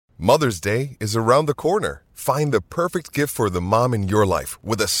Mother's Day is around the corner. Find the perfect gift for the mom in your life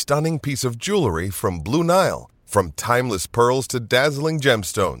with a stunning piece of jewelry from Blue Nile. From timeless pearls to dazzling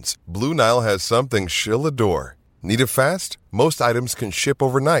gemstones, Blue Nile has something she'll adore. Need it fast? Most items can ship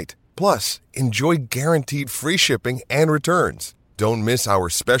overnight. Plus, enjoy guaranteed free shipping and returns. Don't miss our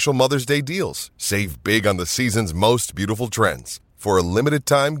special Mother's Day deals. Save big on the season's most beautiful trends. For a limited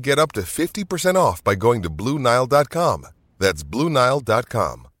time, get up to 50% off by going to BlueNile.com. That's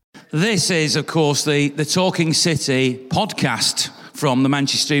BlueNile.com. This is, of course, the Talking City podcast from the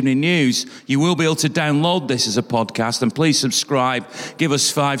Manchester Evening News. You will be able to download this as a podcast, and please subscribe, give us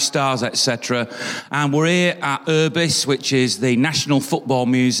 5 stars, etc. And we're here at Urbis, which is the National Football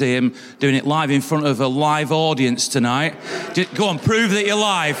Museum, doing it live in front of a live audience tonight. Just go on, prove that you're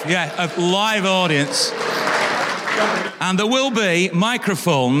live. Yeah, a live audience. And there will be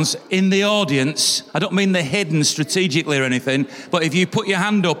microphones in the audience. I don't mean they're hidden strategically or anything, but if you put your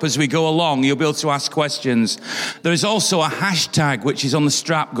hand up as we go along, you'll be able to ask questions. There is also a hashtag which is on the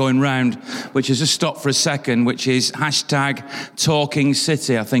strap going round, which has just stopped for a second, which is hashtag Talking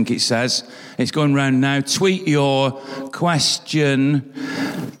City, I think it says. It's going round now. Tweet your question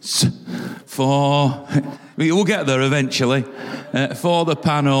for... We'll get there eventually. For the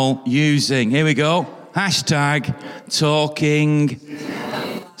panel using... Here we go. Hashtag Talking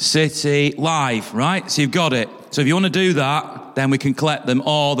City Live, right? So you've got it. So if you want to do that, then we can collect them,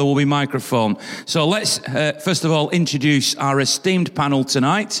 or there will be microphone. So let's, first of all, introduce our esteemed panel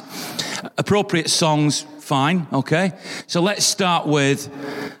tonight. Appropriate songs, fine, okay? So let's start with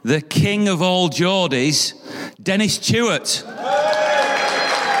the king of all Geordies, Dennis Tueart.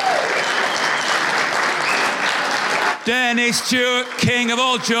 Dennis Tueart, king of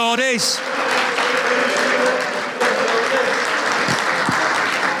all Geordies.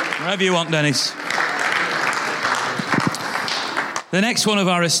 Wherever you want, Dennis. The next one of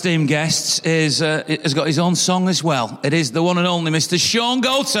our esteemed guests has got his own song as well. It is the one and only Mr. Shaun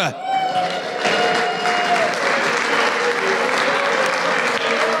Goater.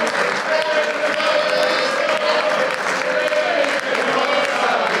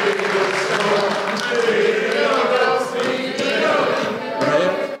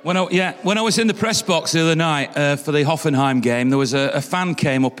 When I was in the press box the other night for the Hoffenheim game, there was a fan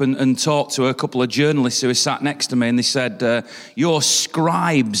came up and talked to a couple of journalists who were sat next to me, and they said, "You're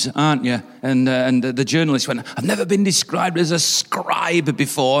scribes, aren't you?" And the journalist went, "I've never been described as a scribe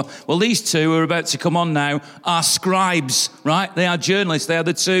before." Well, these two who are about to come on now are scribes, right? They are journalists. They are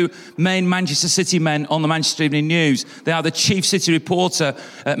the two main Manchester City men on the Manchester Evening News. They are the chief city reporter,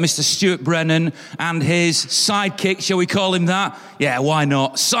 Mr. Stuart Brennan, and his sidekick, shall we call him that? Yeah, why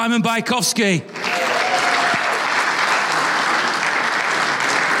not? Simon Bajkowski.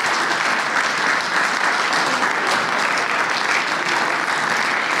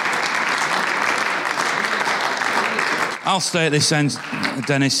 I'll stay at this end,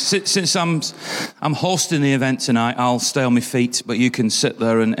 Dennis. Since I'm hosting the event tonight, I'll stay on my feet, but you can sit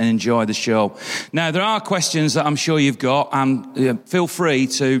there and enjoy the show. Now, there are questions that I'm sure you've got, and feel free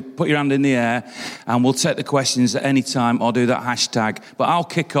to put your hand in the air, and we'll take the questions at any time or do that hashtag. But I'll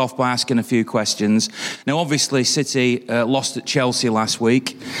kick off by asking a few questions. Now, obviously, City lost at Chelsea last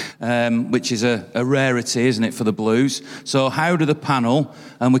week, which is a rarity, isn't it, for the Blues? So how do the panel,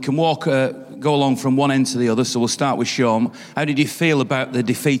 and we can go along from one end to the other, so we'll start with Shaun. How did you feel about the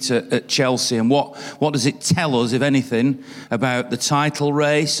defeat at Chelsea, and what does it tell us, if anything, about the title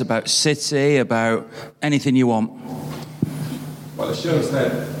race, about City, about anything you want? Well, it shows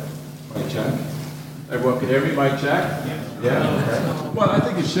that... Mic check. Everyone can hear me? Mic check? Yeah. Well, I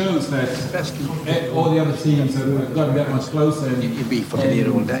think it shows that all the other teams have gotten that much closer and you'd be fucking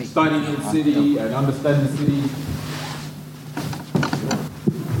here all day. Studying the city and understanding the city.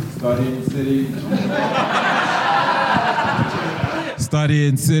 Studying City.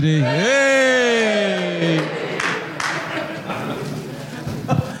 Studying City. Hey!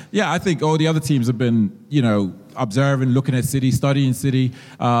 Yeah, I think all the other teams have been, observing, looking at City, studying City,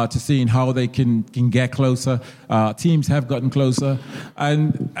 to seeing how they can get closer. Teams have gotten closer,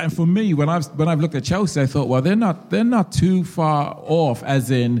 and for me, when I've looked at Chelsea, I thought, well, they're not too far off, as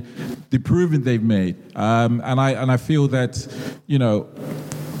in the improvement they've made, and I feel that,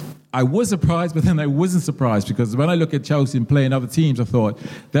 I was surprised, but then I wasn't surprised, because when I look at Chelsea and playing other teams, I thought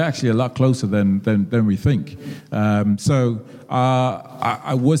they're actually a lot closer than we think. So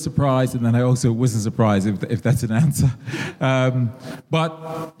I was surprised, and then I also wasn't surprised, if that's an answer.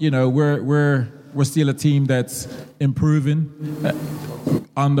 But we're still a team that's improving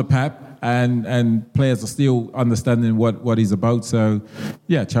under Pep, and players are still understanding what he's about. So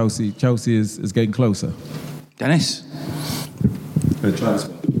yeah, Chelsea is getting closer. Dennis.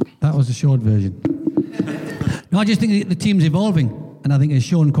 That was the short version. No, I just think the team's evolving. And I think, as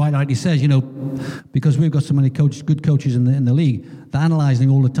Shaun quite rightly says, because we've got so many good coaches in the league, they're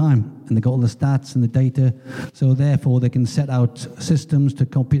analysing all the time, and they've got all the stats and the data, so therefore they can set out systems to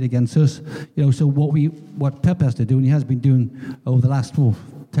compete against us. So what Pep has to do, and he has been doing over the last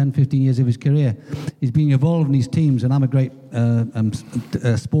 10, 15 years of his career, is being involved in these teams. And I'm a great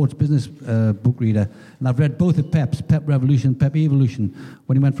sports business book reader, and I've read both of Pep's, Pep Revolution, Pep Evolution,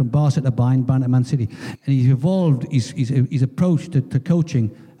 when he went from Barca to Bayern to Man City. And he's evolved his approach to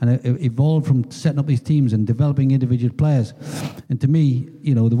coaching, and evolved from setting up these teams and developing individual players. And to me,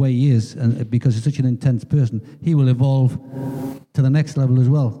 the way he is, and because he's such an intense person, he will evolve to the next level as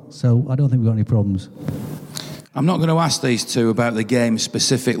well. So I don't think we've got any problems. I'm not going to ask these two about the game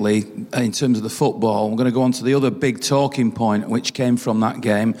specifically in terms of the football. I'm going to go on to the other big talking point which came from that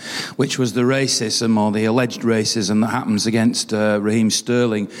game, which was the racism or the alleged racism that happens against Raheem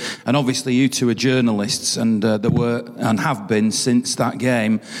Sterling. And obviously you two are journalists, and there were and have been since that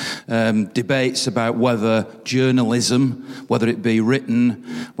game debates about whether journalism, whether it be written,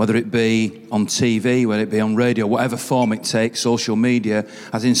 whether it be on TV, whether it be on radio, whatever form it takes, social media,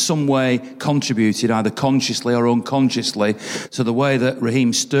 has in some way contributed either consciously or unconsciously to the way that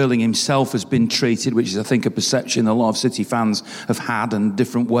Raheem Sterling himself has been treated, which is, I think, a perception a lot of City fans have had, and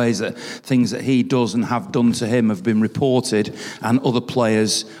different ways that things that he does and have done to him have been reported, and other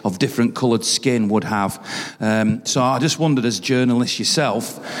players of different coloured skin would have. So I just wondered, as journalists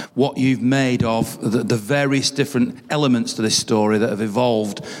yourself, what you've made of the various different elements to this story that have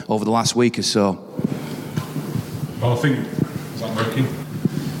evolved over the last week or so. Well, I think... Is that working?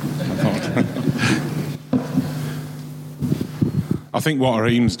 I think what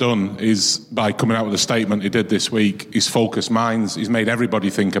Raheem's done is, by coming out with a statement he did this week, he's focused minds. He's made everybody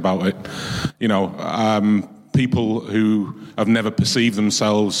think about it. People who have never perceived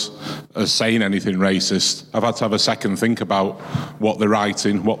themselves as saying anything racist have had to have a second think about what they're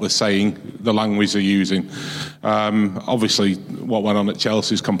writing, what they're saying, the language they're using. Obviously, what went on at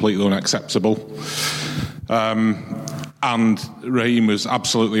Chelsea is completely unacceptable. And Raheem was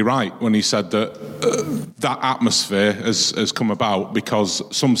absolutely right when he said that that atmosphere has come about because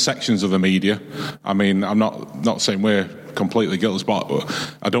some sections of the media, I mean, I'm not saying we're completely guiltless, but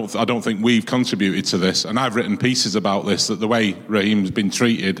I don't think we've contributed to this. And I've written pieces about this, that the way Raheem's been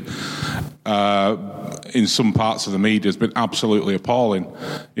treated in some parts of the media has been absolutely appalling.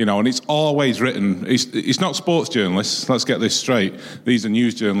 And it's always written. It's not sports journalists. Let's get this straight. These are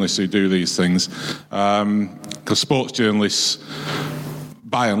news journalists who do these things. Because sports journalists,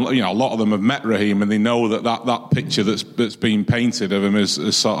 a lot of them have met Raheem, and they know that picture that's been painted of him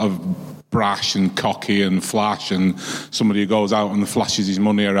as sort of brash and cocky and flash, and somebody who goes out and flashes his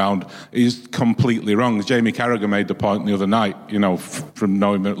money around, is completely wrong. Jamie Carragher made the point the other night, from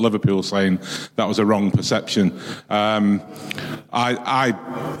knowing him at Liverpool, saying that was a wrong perception. I've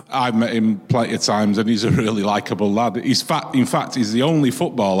met him plenty of times, and he's a really likeable lad. In fact, he's the only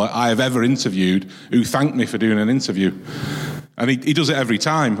footballer I have ever interviewed who thanked me for doing an interview. And he does it every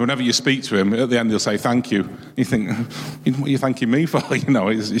time. Whenever you speak to him, at the end he'll say thank you. You think, what are you thanking me for?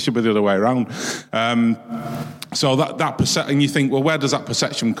 It should be the other way around. So that perception, and you think, well, where does that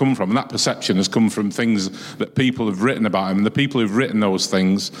perception come from? And that perception has come from things that people have written about him. And the people who've written those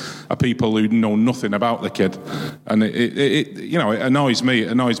things are people who know nothing about the kid. And it annoys me.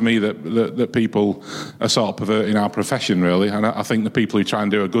 It annoys me that people are sort of perverting our profession, really. And I think the people who try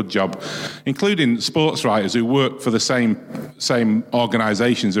and do a good job, including sports writers who work for the same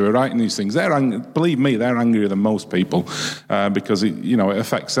organisations who are writing these things, believe me, they're angrier than most people because it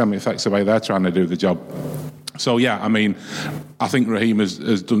affects them. It affects the way they're trying to do the job. So yeah, I mean, I think Raheem has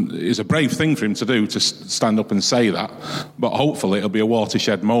done. It's a brave thing for him to do, to stand up and say that. But hopefully, it'll be a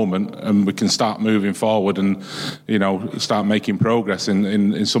watershed moment, and we can start moving forward and start making progress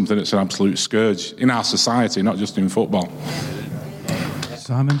in something that's an absolute scourge in our society, not just in football.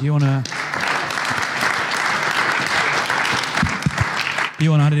 Simon, do you want to? You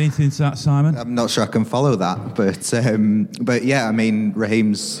want to add anything to that, Simon? I'm not sure I can follow that, but yeah, I mean,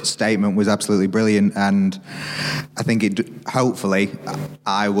 Raheem's statement was absolutely brilliant, and I think hopefully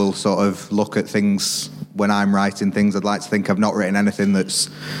I will sort of look at things when I'm writing things. I'd like to think I've not written anything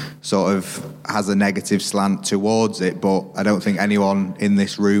that's sort of has a negative slant towards it, but I don't think anyone in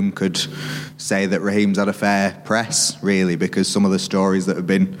this room could say that Raheem's had a fair press, really, because some of the stories that have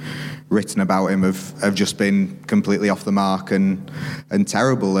been written about him have just been completely off the mark and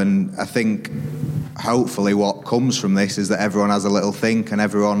terrible. And I think hopefully what comes from this is that everyone has a little think, and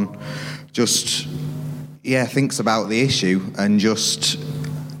everyone just thinks about the issue and just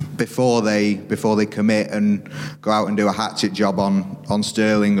before they commit and go out and do a hatchet job on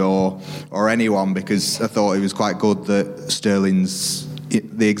Sterling or anyone, because I thought it was quite good that Sterling's,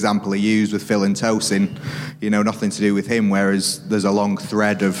 the example he used with Phil and Tosin, nothing to do with him, whereas there's a long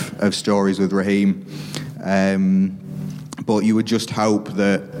thread of stories with Raheem. But you would just hope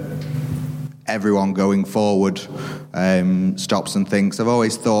that everyone going forward stops and thinks. I've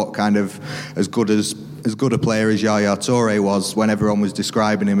always thought kind of as good a player as Yaya Toure was, when everyone was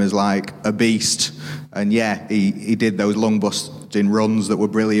describing him as like a beast. And yeah, he did those lung-busting runs that were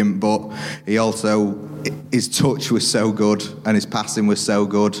brilliant, but he also, his touch was so good and his passing was so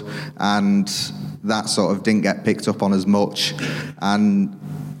good, and that sort of didn't get picked up on as much. And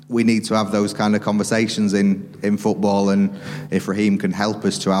we need to have those kind of conversations in football, and if Raheem can help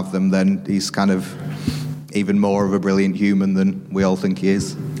us to have them, then he's kind of even more of a brilliant human than we all think he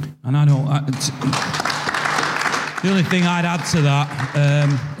is. And I know the only thing I'd add to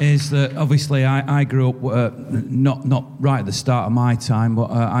that is that obviously I grew up not right at the start of my time,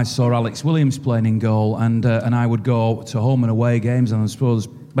 but I saw Alex Williams playing in goal, and I would go to home and away games, and I suppose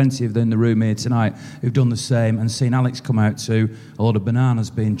plenty of them in the room here tonight who've done the same, and seen Alex come out to a lot of bananas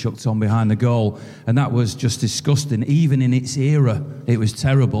being chucked on behind the goal, and that was just disgusting. Even in its era, it was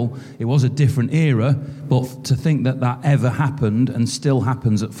terrible. It was a different era, but to think that ever happened and still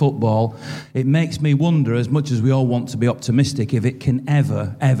happens at football, it makes me wonder, as much as we all want to be optimistic, if it can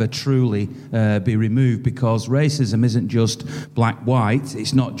ever truly be removed, because racism isn't just black-white.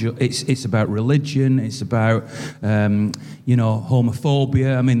 It's not. It's about religion. It's about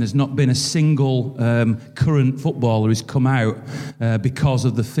homophobia. I mean, there's not been a single current footballer who's come out because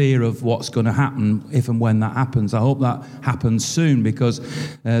of the fear of what's going to happen if and when that happens. I hope that happens soon, because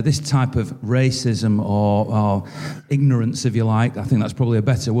this type of racism or ignorance, if you like, I think that's probably a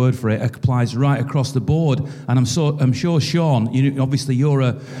better word for it, applies right across the board. And I'm sure, Shaun, obviously you're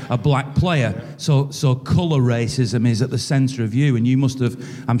a black player, so colour racism is at the centre of you, and you must have,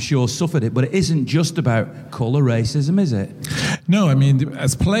 I'm sure, suffered it. But it isn't just about colour racism, is it? No, I mean,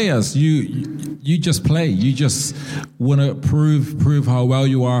 as players, you just play. You just want to prove how well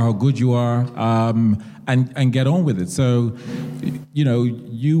you are, how good you are, and get on with it. So,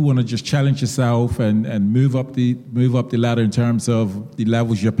 you want to just challenge yourself and move up the ladder in terms of the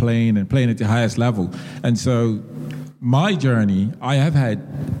levels you're playing and playing at the highest level. And so, my journey, I have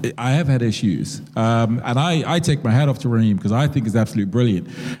had issues, and I take my hat off to Raheem, because I think he's absolutely brilliant.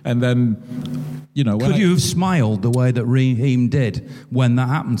 And then, could you have smiled the way that Raheem did when that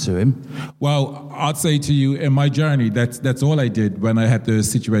happened to him? Well, I'd say to you, in my journey, that's all I did when I had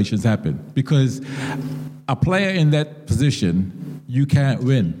those situations happen, because a player in that position, you can't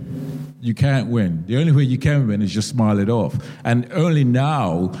win. You can't win. The only way you can win is just smile it off. And only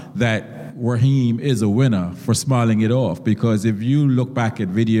now that Raheem is a winner for smiling it off, because if you look back at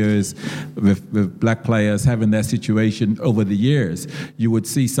videos with black players having that situation over the years, you would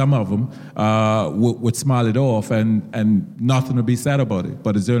see some of them would smile it off and nothing would be said about it.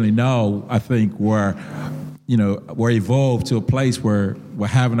 But it's only now, I think, we're evolved to a place where we're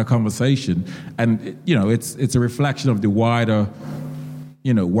having a conversation, and it's a reflection of the wider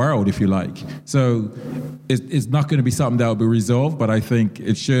world, if you like. So it's not going to be something that will be resolved, but I think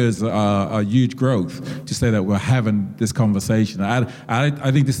it shows a huge growth to say that we're having this conversation. I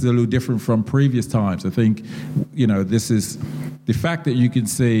think this is a little different from previous times. I think, this is the fact that you can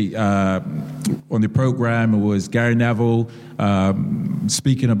see on the program, it was Gary Neville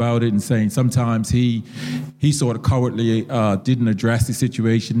speaking about it and saying sometimes he sort of cowardly didn't address the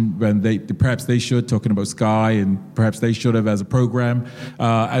situation when perhaps they should, talking about Sky, and perhaps they should have as a program.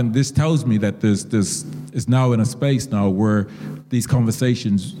 And this tells me that is now in a space now where these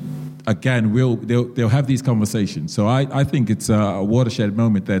conversations, again, they'll have these conversations. So I think it's a watershed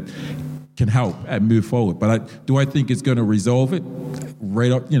moment that can help and move forward. But do I think it's going to resolve it?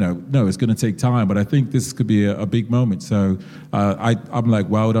 Right up, no, it's going to take time. But I think this could be a big moment. So I'm like,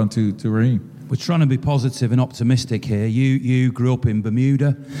 well done to Raheem. We're trying to be positive and optimistic here. You grew up in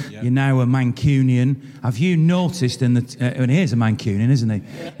Bermuda. Yeah. You're now a Mancunian. Have you noticed and here's a Mancunian, isn't he?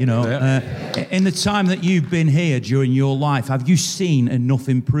 In the time that you've been here during your life, have you seen enough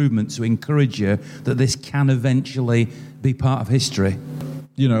improvement to encourage you that this can eventually be part of history?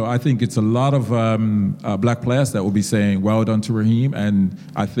 I think it's a lot of black players that will be saying, well done to Raheem. And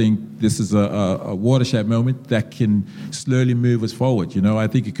I think this is a watershed moment that can slowly move us forward. I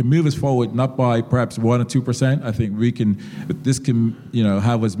think it can move us forward not by perhaps 1 or 2%. I think this can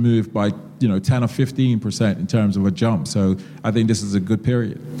have us move by 10 or 15% in terms of a jump. So I think this is a good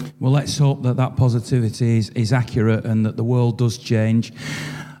period. Well, let's hope that positivity is accurate and that the world does change.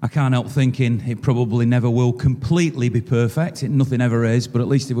 I can't help thinking it probably never will completely be perfect. Nothing ever is, but at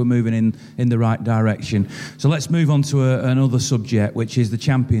least we're moving in the right direction. So let's move on to another subject, which is the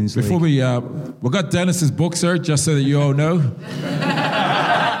Champions League. Before we got Dennis's book, sir, just so that you all know.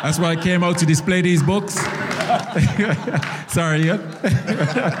 That's why I came out to display these books. Sorry, Ian.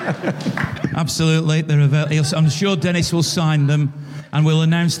 Absolutely, they're available. I'm sure Dennis will sign them. And we'll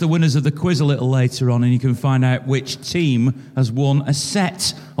announce the winners of the quiz a little later on, and you can find out which team has won a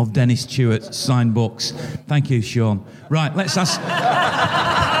set of Dennis Tueart signed books. Thank you, Shaun. Right, let's ask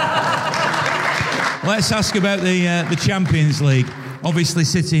about the Champions League. Obviously,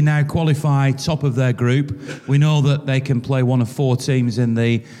 City now qualify top of their group. We know that they can play one of 4 teams in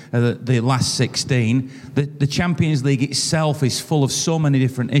the last 16. The Champions League itself is full of so many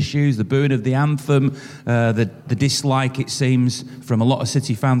different issues. The booing of the anthem, the dislike, it seems, from a lot of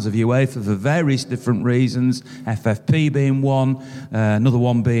City fans of UEFA for various different reasons. FFP being one, another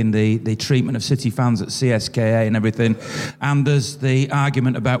one being the treatment of City fans at CSKA and everything. And there's the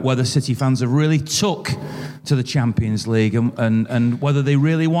argument about whether City fans have really took to the Champions League and whether they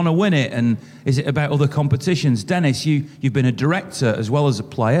really want to win it, and is it about other competitions? Dennis, you've been a director as well as a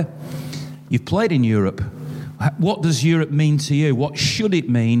player. You've played in Europe. What does Europe mean to you? What should it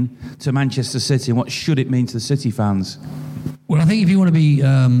mean to Manchester City, and what should it mean to the City fans? Well, I think if you want to be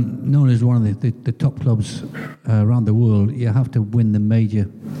known as one of the top clubs around the world, you have to win the major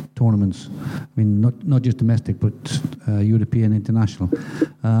tournaments. I mean, not just domestic, but European, international.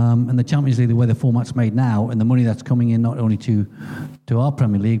 And the Champions League, the way the format's made now, and the money that's coming in not only to our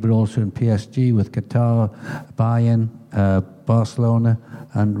Premier League, but also in PSG with Qatar, Bayern, Barcelona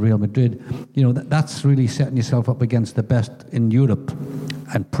and Real Madrid, that's really setting yourself up against the best in Europe,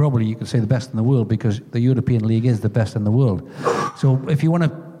 and probably you could say the best in the world, because the European League is the best in the world. So if you want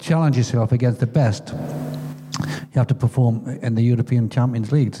to challenge yourself against the best, you have to perform in the European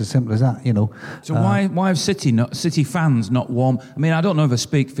Champions League. It's as simple as that, So why have City fans not won? I mean, I don't know if I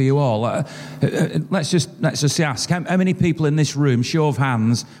speak for you all. Let's just ask how many people in this room, show of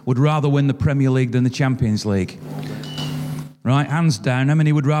hands, would rather win the Premier League than the Champions League? Right, hands down. How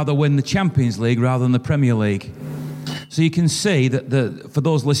many would rather win the Champions League rather than the Premier League? So you can see that for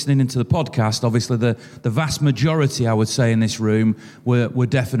those listening into the podcast, obviously the vast majority, I would say, in this room were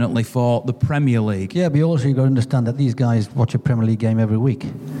definitely for the Premier League. Yeah, but also you've got to understand that these guys watch a Premier League game every week.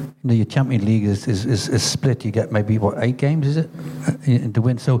 Your Champions League is split. You get maybe, 8 games, is it, to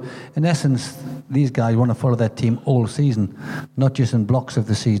win? So in essence, these guys want to follow their team all season, not just in blocks of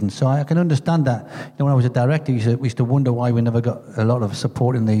the season. So I can understand that. When I was a director, we used to wonder why we never got a lot of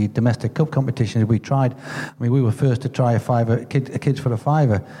support in the domestic cup competitions. We tried. I mean, we were first to try a fiver, kids for a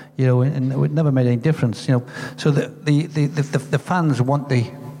fiver, and it never made any difference. So the fans want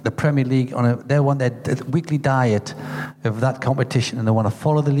the Premier League they want their weekly diet of that competition, and they want to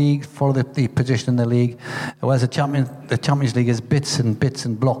follow the league, follow the position in the league. Whereas the Champions League is bits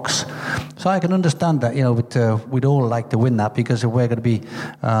and blocks. So I can understand that, but we'd all like to win that, because if we're going to be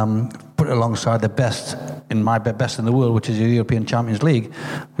put alongside the best in the world, which is the European Champions League,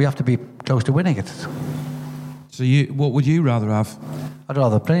 we have to be close to winning it. So what would you rather have? I'd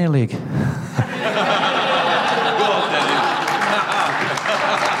rather the Premier League.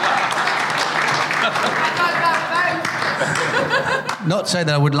 Not saying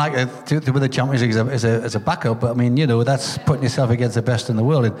that I would like to win the Champions League as a backup, but I mean, that's putting yourself against the best in the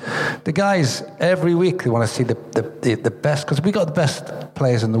world. And the guys, every week, they want to see the best, because we got the best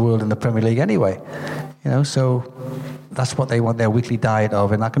players in the world in the Premier League anyway. So that's what they want their weekly diet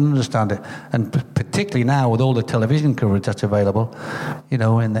of, and I can understand it. And particularly now with all the television coverage that's available,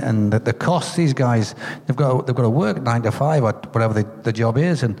 and the costs, these guys, they've got to work 9 to 5 or whatever the job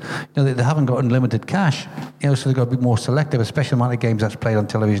is, and they haven't got unlimited cash. So they've got to be more selective, especially the amount of games that's played on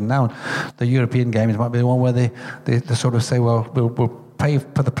television now. The European games might be the one where they sort of say, well, we'll pay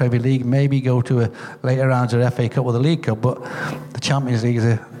for the Premier League, maybe go to a later rounds of FA Cup or the League Cup, but the Champions League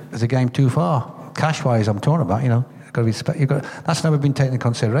is a game too far. Cash-wise, I'm talking about, that's never been taken into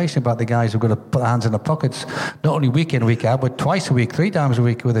consideration about the guys who've got to put their hands in their pockets, not only week in, week out, but twice a week, 3 times a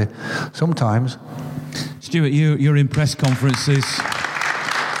week with it sometimes. Stuart, you're in press conferences,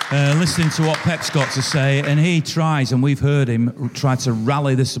 listening to what Pep's got to say, and he tries, and we've heard him try to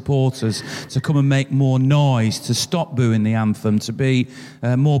rally the supporters to come and make more noise, to stop booing the anthem, to be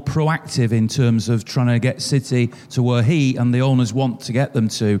more proactive in terms of trying to get City to where he and the owners want to get them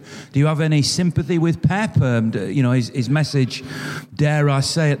to. Do you have any sympathy with Pep? His message, dare I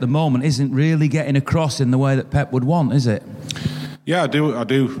say, at the moment, isn't really getting across in the way that Pep would want, is it? Yeah, I do.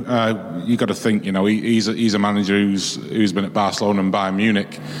 You got to think, he's a manager who's been at Barcelona and Bayern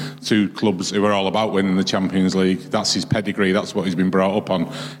Munich, two clubs who are all about winning the Champions League. That's his pedigree. That's what he's been brought up on.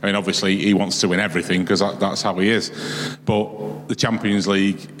 I mean, obviously he wants to win everything because that's how he is. But the Champions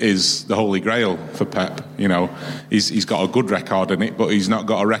League is the holy grail for Pep. He's got a good record in it, but he's not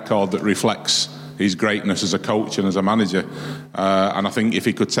got a record that reflects his greatness as a coach and as a manager, and I think if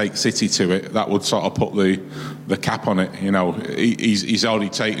he could take City to it, that would sort of put the cap on it. He's already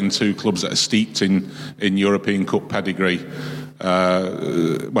taken two clubs that are steeped in European Cup pedigree.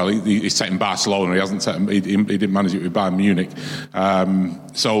 He's taken Barcelona. He hasn't taken. He didn't manage it with Bayern Munich.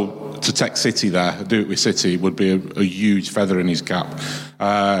 So to take City there, do it with City, would be a huge feather in his cap.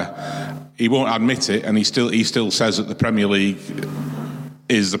 He won't admit it, and he still says that the Premier League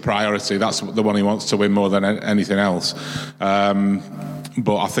is the priority. That's the one he wants to win more than anything else.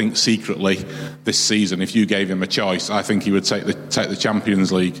 But I think secretly this season, if you gave him a choice, I think he would take the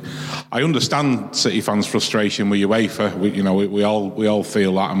Champions League. I understand City fans' frustration with UEFA. We all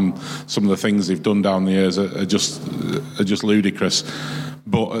feel that, and some of the things they've done down the years are just ludicrous.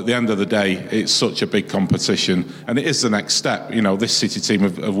 But at the end of the day, it's such a big competition, and it is the next step. This City team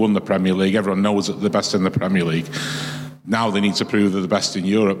have won the Premier League. Everyone knows that they're the best in the Premier League. Now they need to prove they're the best in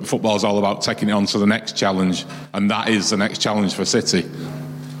Europe. Football's all about taking it on to the next challenge, and that is the next challenge for City.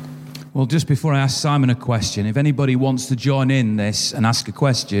 Well, just before I ask Simon a question, if anybody wants to join in this and ask a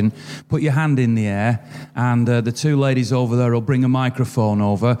question, put your hand in the air, and the two ladies over there will bring a microphone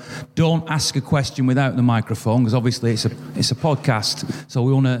over. Don't ask a question without the microphone, because obviously it's a podcast, so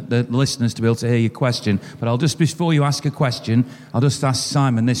we want the listeners to be able to hear your question. But before you ask a question, I'll just ask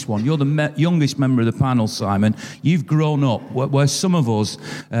Simon this one. You're the youngest member of the panel, Simon. You've grown up where some of us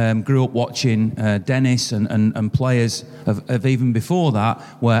grew up watching Dennis and players of even before that,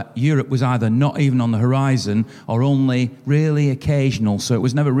 where Europe was either not even on the horizon or only really occasional, so it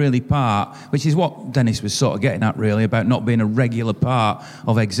was never really part, which is what Dennis was sort of getting at, really, about not being a regular part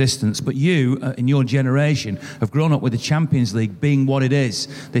of existence. But you, in your generation, have grown up with the Champions League being what it is,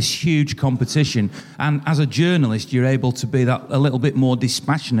 this huge competition, and as a journalist you're able to be that a little bit more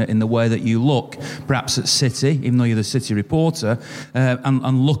dispassionate in the way that you look perhaps at City, even though you're the City reporter,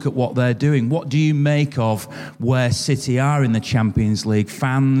 and look at what they're doing. What do you make of where City are in the Champions League?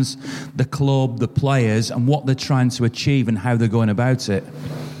 Fans, the club, the players, and what they're trying to achieve and how they're going about it?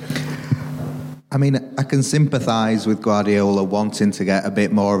 I mean, I can sympathise with Guardiola wanting to get a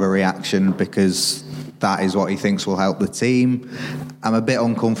bit more of a reaction because that is what he thinks will help the team. I'm a bit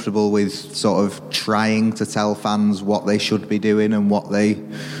uncomfortable with sort of trying to tell fans what they should be doing and what they,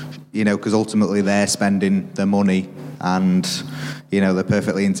 because ultimately they're spending their money, and they're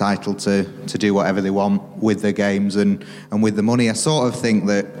perfectly entitled to do whatever they want with their games and with the money. I sort of think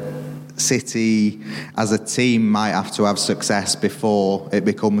that City as a team might have to have success before it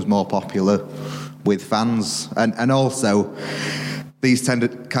becomes more popular with fans, and also these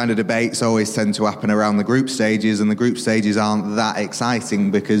kind of debates always tend to happen around the group stages, and the group stages aren't that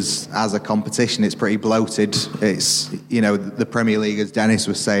exciting because as a competition it's pretty bloated. It's, the Premier League, as Dennis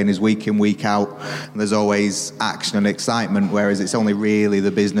was saying, is week in, week out, and there's always action and excitement, whereas it's only really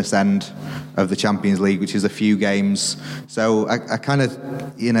the business end of the Champions League, which is a few games. So I kind of,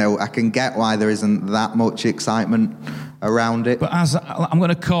 I can get why there isn't that much excitement around it. But as I'm going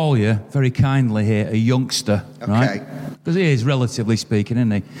to call you very kindly here a youngster, okay, right? Because he is, relatively speaking,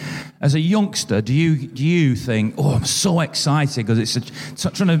 isn't he? As a youngster, do you think, I'm so excited because it's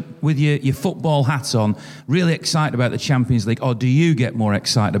trying to, with your football hat on, really excited about the Champions League, or do you get more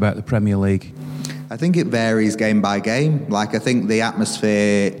excited about the Premier League? I think it varies game by game. I think the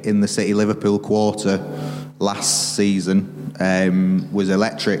atmosphere in the City-Liverpool quarter last season was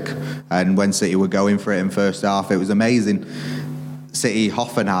electric, and when City were going for it in first half, it was amazing.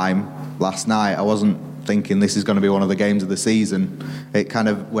 City-Hoffenheim last night, I wasn't thinking this is going to be one of the games of the season. It kind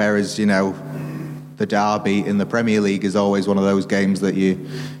of, whereas the derby in the Premier League is always one of those games that you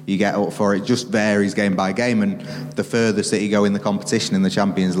get up for. It just varies game by game, and the further City go in the competition in the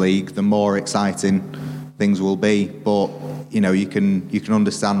Champions League, the more exciting things will be. But you can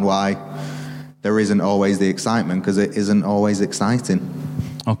understand why there isn't always the excitement, because it isn't always exciting.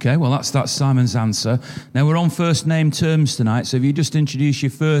 Okay, well, that's Simon's answer. Now, we're on first name terms tonight, so if you just introduce your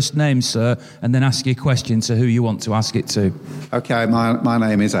first name, sir, and then ask your question to who you want to ask it to. Okay, my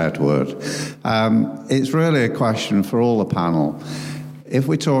name is Edward. It's really a question for all the panel. If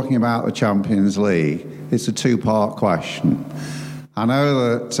we're talking about the Champions League, it's a two-part question. I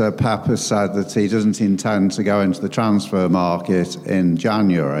know that Pep has said that he doesn't intend to go into the transfer market in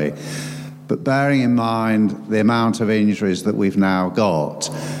January, but bearing in mind the amount of injuries that we've now got,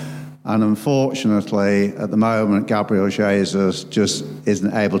 And unfortunately, at the moment, Gabriel Jesus just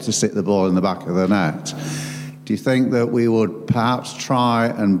isn't able to sit the ball in the back of the net. Do you think that we would perhaps try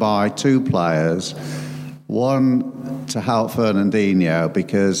and buy 2 players, one to help Fernandinho,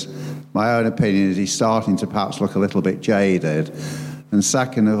 because my own opinion is he's starting to perhaps look a little bit jaded, and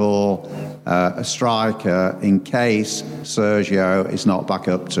second of all, a striker in case Sergio is not back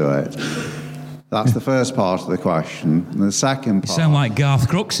up to it? That's the first part of the question. And the second part... You sound like Garth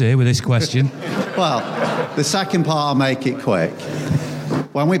Crooks here with this question. Well, the second part, I'll make it quick.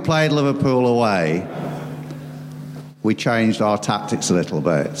 When we played Liverpool away, we changed our tactics a little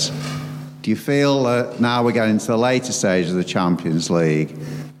bit. Do you feel that now we're getting to the later stage of the Champions League,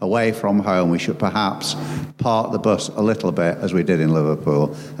 away from home, we should perhaps park the bus a little bit, as we did in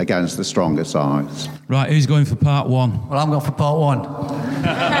Liverpool, against the stronger sides? Right, who's going for part 1? Well, I'm going for part 1.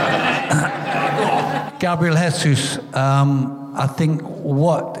 Gabriel Jesus, I think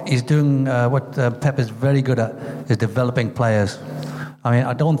what he's doing, what Pep is very good at, is developing players. I mean,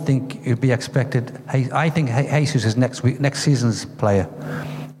 I don't think it'd be expected. I think Jesus is next season's player,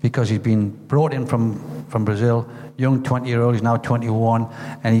 because he's been brought in from Brazil, young 20-year-old. He's now 21,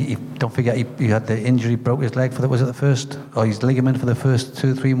 and he don't forget he had the injury, broke his leg his ligament for the first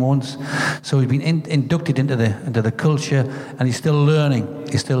 2-3 months. So he's been inducted into the culture, and he's still learning.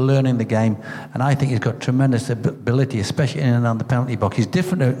 He's still learning the game, and I think he's got tremendous ability, especially in and around the penalty box. He's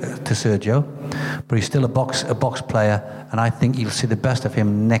different to Sergio, but he's still a box player, and I think you'll see the best of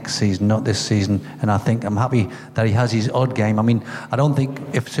him next season, not this season. And I think I'm happy that he has his odd game. I mean, I don't think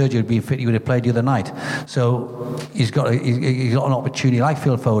if Sergio had been fit, he would have played the other night. So he's got an opportunity, like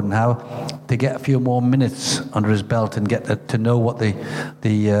Phil Foden now, to get a few more minutes under his belt and get to know what the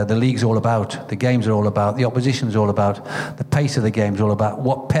league's all about, the games are all about, the opposition's all about, the pace of the game's all about,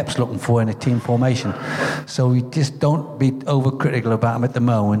 what Pep's looking for in a team formation. So we just don't be overcritical about him at the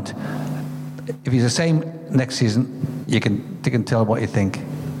moment. If he's the same next season, you can tell what you think.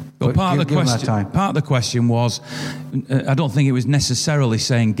 But part of the question was, I don't think it was necessarily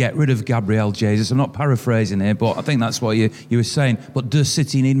saying get rid of Gabriel Jesus. I'm not paraphrasing here, but I think that's what you were saying. But does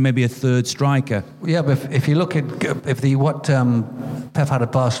City need maybe a third striker? Yeah, but if you look at what Pep had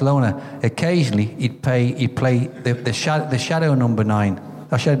at Barcelona, occasionally he'd play the shadow number 9.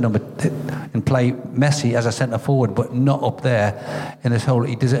 And play Messi as a centre forward, but not up there in this whole.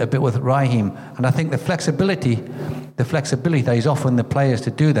 He does it a bit with Raheem, and I think the flexibility that he's offering the players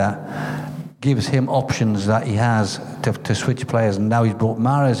to do that gives him options that he has to switch players. And now he's brought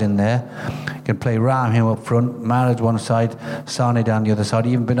Mahrez in there. He can play Raheem up front, Mahrez one side, Sane down the other side,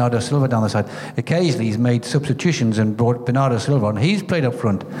 even Bernardo Silva down the side. Occasionally he's made substitutions and brought Bernardo Silva on. He's played up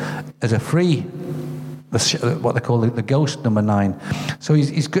front as a free. What they call the ghost number 9. So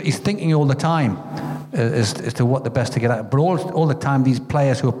he's thinking all the time as to what the best to get at. But all the time, these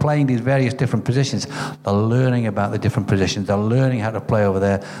players who are playing these various different positions, they're learning about the different positions. They're learning how to play over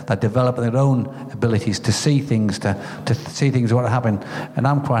there. They're developing their own abilities to see things, to see things what happen. And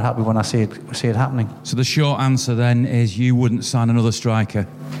I'm quite happy when I see it happening. So the short answer then is you wouldn't sign another striker?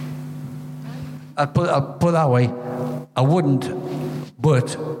 I'll put it that way. I wouldn't,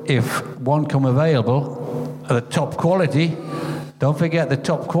 but if one come available at the top quality, don't forget the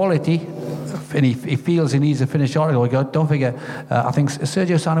top quality, and he feels he needs a finished article, don't forget, I think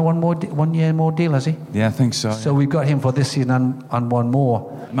Sergio signed 1 year more deal, has he? Yeah, I think so. So we've got him for this season and one more.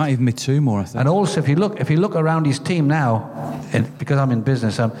 It might even be 2 more, I think. And also, if you look around his team now, and because I'm in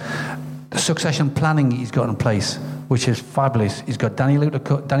business, the succession planning he's got in place, which is fabulous. He's got Danny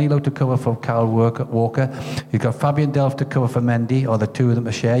Lowe to cover for Kyle Walker. He's got Fabian Delph to cover for Mendy, or the two of them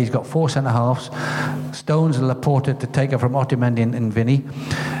to share. He's got 4 centre-halves, Stones and Laporta to take over from Otamendi and Vinny.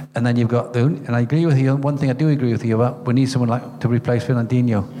 And then you've got, and I agree with you, one thing I do agree with you about, we need someone like to replace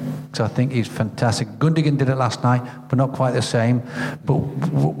Fernandinho. So I think he's fantastic. Gundogan did it last night, but not quite the same. But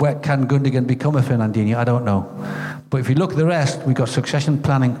where can Gundogan become a Fernandinho? I don't know. But if you look at the rest, we've got succession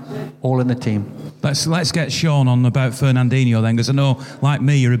planning all in the team. Let's get Shaun on about Fernandinho then, because I know, like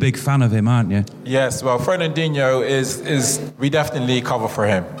me, you're a big fan of him, aren't you? Yes, well, Fernandinho is we definitely cover for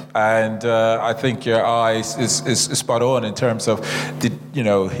him, and I think your eyes is spot on in terms of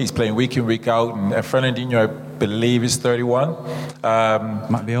he's playing week in, week out, and Fernandinho, I believe, is 31.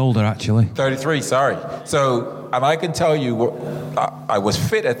 Might be older actually. 33, sorry. So. And I can tell you, I was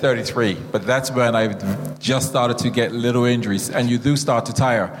fit at 33, but that's when I just started to get little injuries. And you do start to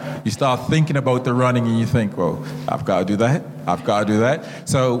tire. You start thinking about the running and you think, well, I've got to do that.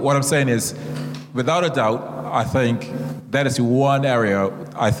 So what I'm saying is, without a doubt, I think that is one area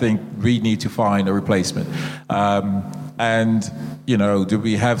I think we need to find a replacement. And Do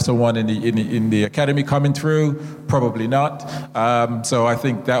we have someone in the academy coming through? Probably not. So I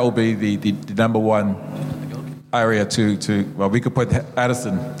think that will be the number one area to we could put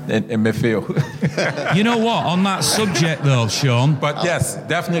Addison in midfield. You know what? On that subject, though, Shaun. But yes,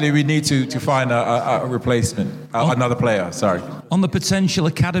 definitely we need to find a replacement, another player. Sorry. On the potential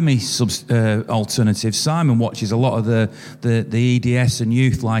academy alternative, Simon watches a lot of the EDS and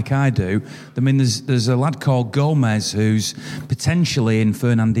youth like I do. I mean, there's a lad called Gomez who's potentially in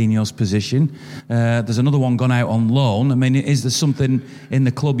Fernandinho's position. There's another one gone out on loan. I mean, is there something in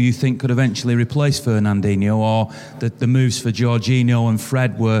the club you think could eventually replace Fernandinho, or that the moves for Jorginho and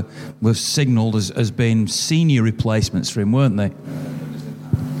Fred were signalled as being senior replacements for him, weren't they?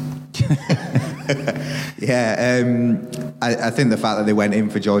 Yeah, I think the fact that they went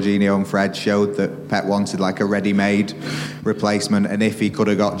in for Jorginho and Fred showed that Pep wanted like a ready-made replacement, and if he could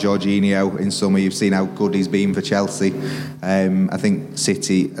have got Jorginho in summer, you've seen how good he's been for Chelsea. I think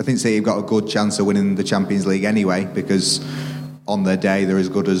City have got a good chance of winning the Champions League anyway, because on their day they're as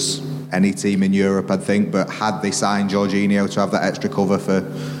good as any team in Europe, I think. But had they signed Jorginho to have that extra cover for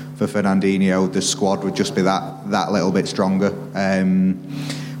Fernandinho, the squad would just be that little bit stronger.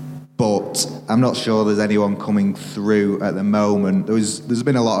 But I'm not sure there's anyone coming through at the moment. There's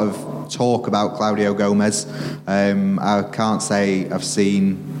been a lot of talk about Claudio Gomez. I can't say I've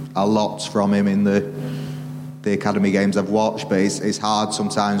seen a lot from him in the academy games I've watched, but it's hard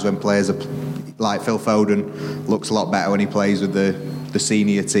sometimes when players are like Phil Foden looks a lot better when he plays with the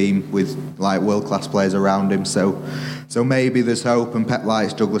senior team with like world-class players around him. So maybe there's hope, and Pep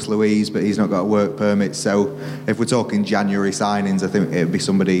likes Douglas Luiz, but he's not got a work permit. So if we're talking January signings, I think it would be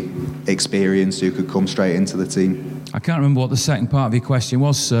somebody experienced who could come straight into the team. I can't remember what the second part of your question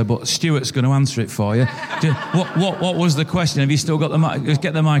was, sir, but Stuart's going to answer it for you. What was the question? Have you still got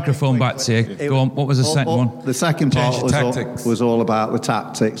get the microphone back to you? Go on, what was the second one? The second part was all about the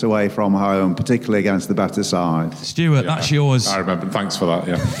tactics away from home, particularly against the better side. Stuart, that's yours. I remember. Thanks for that,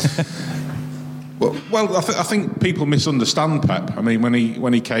 yeah. Well, I think people misunderstand Pep. I mean, when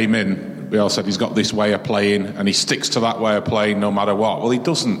he came in, we all said he's got this way of playing and he sticks to that way of playing no matter what. Well, he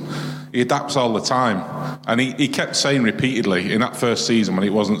doesn't. He adapts all the time. And he kept saying repeatedly in that first season when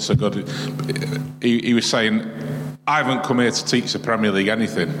it wasn't so good, he was saying, I haven't come here to teach the Premier League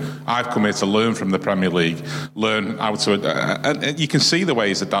anything. I've come here to learn from the Premier League, learn how to... and you can see the way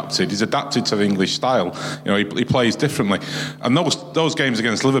he's adapted. He's adapted to the English style. He plays differently. And those games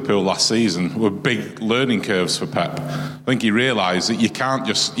against Liverpool last season were big learning curves for Pep. I think he realised that you can't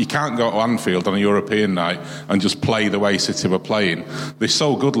go to Anfield on a European night and just play the way City were playing. They're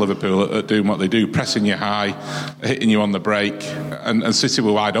so good, Liverpool, at doing what they do, pressing you high, hitting you on the break, and City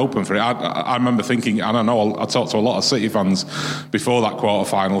were wide open for it. I remember thinking, and I know I talked to a lot of City fans before that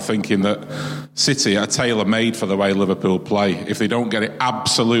quarter-final thinking that City are tailor-made for the way Liverpool play. If they don't get it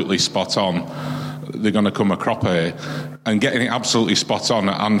absolutely spot on, they're going to come a cropper here. And getting it absolutely spot on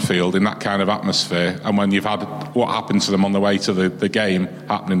at Anfield in that kind of atmosphere, and when you've had what happened to them on the way to the game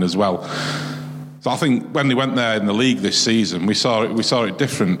happening as well. So I think when they went there in the league this season, we saw it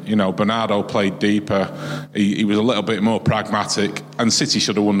different. Bernardo played deeper. He was a little bit more pragmatic, and City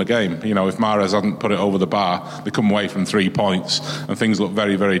should have won the game. If Mahrez hadn't put it over the bar, they come away from 3 points, and things look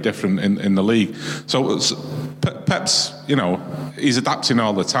very, very different in the league. So Pep's, he's adapting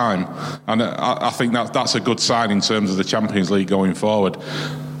all the time, and I think that's a good sign in terms of the Champions League going forward.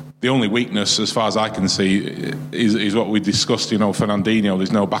 The only weakness, as far as I can see, is what we discussed. Fernandinho,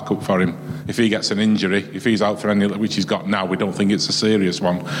 there's no backup for him. If he gets an injury, if he's out for any, which he's got now, we don't think it's a serious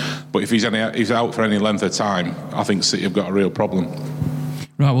one. But if he's out for any length of time, I think City have got a real problem.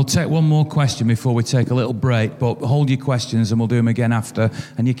 Right, we'll take one more question before we take a little break, but hold your questions and we'll do them again after.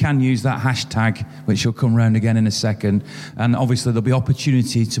 And you can use that hashtag, which will come round again in a second. And obviously there'll be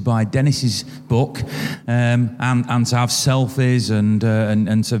opportunity to buy Dennis's book and to have selfies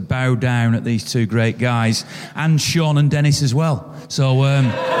and to bow down at these two great guys, and Shaun and Dennis as well. So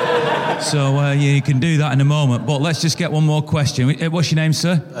you can do that in a moment. But let's just get one more question. What's your name,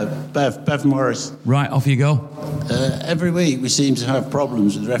 sir? Bev Morris. Right, off you go. Every week we seem to have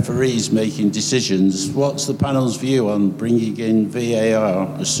problems with referees making decisions. What's the panel's view on bringing in VAR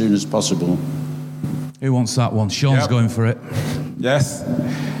as soon as possible? Who wants that one? Shaun's going for it. Yes.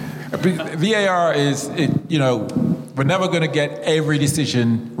 VAR is, we're never going to get every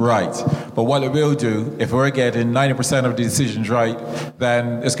decision right. But what it will do, if we're getting 90% of the decisions right,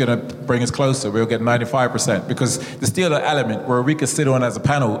 then it's going to bring us closer. We'll get 95%. Because there's still an element where we can sit on as a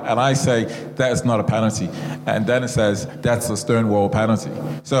panel and I say, that is not a penalty. And then it says, that's a Stonewall penalty.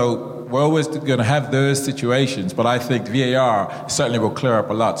 So we're always going to have those situations, but I think VAR certainly will clear up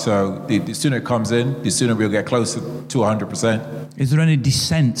a lot. So the sooner it comes in, the sooner we'll get closer to 100%. Is there any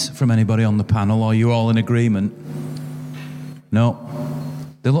dissent from anybody on the panel, or are you all in agreement? No.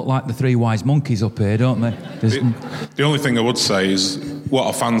 They look like the three wise monkeys up here, don't they? The only thing I would say is what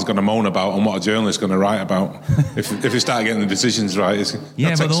a fan's going to moan about and what a journalist's going to write about. if they start getting the decisions right,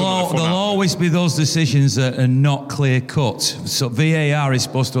 but there'll always be those decisions that are not clear-cut. So VAR is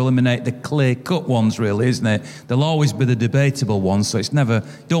supposed to eliminate the clear-cut ones, really, isn't it? There'll always be the debatable ones, so it's never...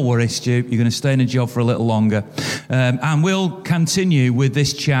 Don't worry, Stu, you're going to stay in a job for a little longer. And we'll continue with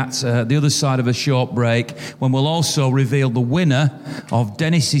this chat the other side of a short break, when we'll also reveal the winner of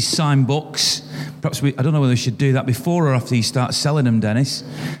Dennis's signed books. Perhaps I don't know whether we should do that before or after you start selling them, Dennis.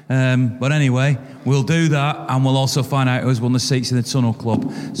 But anyway, we'll do that, and we'll also find out who's won the seats in the Tunnel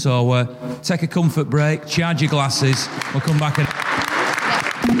Club. So take a comfort break, charge your glasses. We'll come back.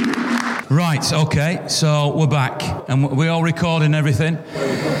 Right, okay, so we're back, and we're all recording everything.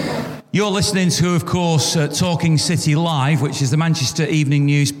 You're listening to, of course, Talking City Live, which is the Manchester Evening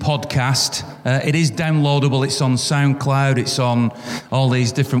News podcast. It is downloadable. It's on SoundCloud. It's on all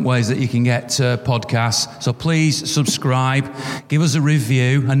these different ways that you can get podcasts. So please subscribe. Give us a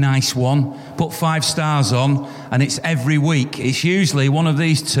review, a nice one. Put 5 stars on. And it's every week. It's usually one of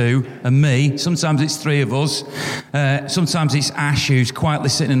these two and me. Sometimes it's 3 of us. Sometimes it's Ash, who's quietly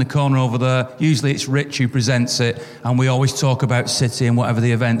sitting in the corner over there. Usually it's Rich who presents it. And we always talk about City and whatever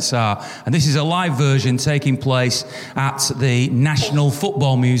the events are. And this is a live version taking place at the National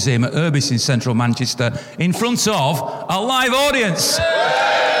Football Museum at Urbis in central Manchester in front of a live audience.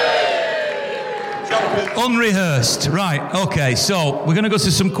 Unrehearsed. Right, okay, so we're going to go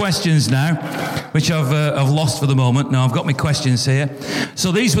to some questions now, which I've lost for the moment. Now, I've got my questions here.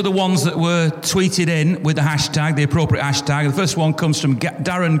 So these were the ones that were tweeted in with the hashtag, the appropriate hashtag. The first one comes from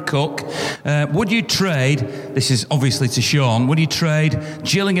Darren Cook. Would you trade, this is obviously to Shaun, would you trade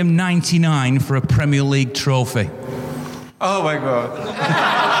Gillingham 99 for a Premier League trophy? Oh, my God.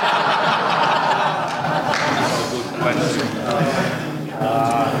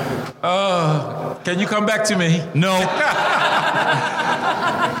 Can you come back to me? No.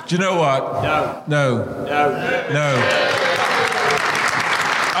 Do you know what? No.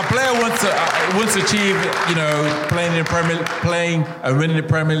 A player wants to achieve, playing and winning the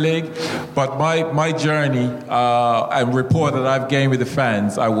Premier League. But my journey and rapport that I've gained with the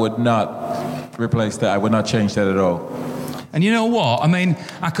fans, I would not replace that. I would not change that at all. And you know what? I mean,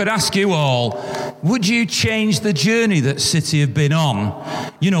 I could ask you all, would you change the journey that City have been on?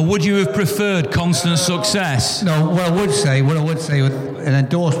 Would you have preferred constant success? No, what I would say, and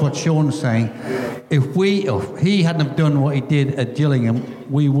endorse what Shaun's saying, if he hadn't have done what he did at Gillingham,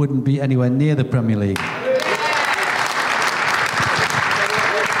 we wouldn't be anywhere near the Premier League.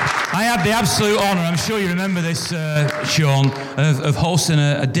 I had the absolute honour, I'm sure you remember this, Shaun, of hosting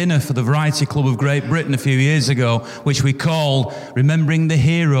a dinner for the Variety Club of Great Britain a few years ago, which we called Remembering the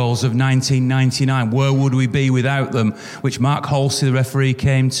Heroes of 1999. Where would we be without them? Which Mark Halsey, the referee,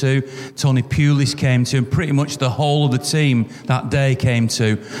 came to, Tony Pulis came to, and pretty much the whole of the team that day came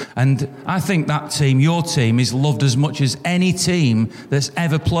to. And I think that team, your team, is loved as much as any team that's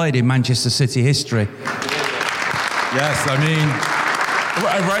ever played in Manchester City history. Yes, I mean...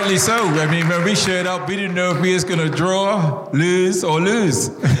 Rightly so. I mean, when we showed up, we didn't know if we was going to draw, lose, or lose.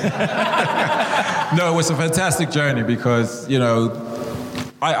 No, it was a fantastic journey because,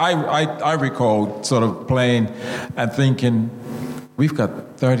 I recall sort of playing and thinking, we've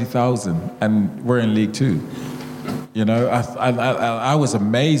got 30,000 and we're in League Two. I was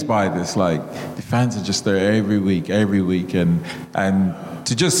amazed by this. Like, the fans are just there every week, and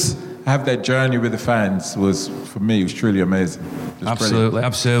to just have that journey with the fans was, for me, was truly amazing. Absolutely.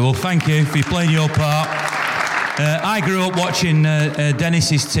 Well, thank you for playing your part. I grew up watching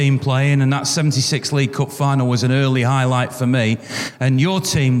Dennis's team playing, and that 76 League Cup final was an early highlight for me. And your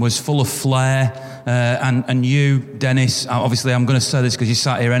team was full of flair, and you, Dennis, obviously I'm going to say this because you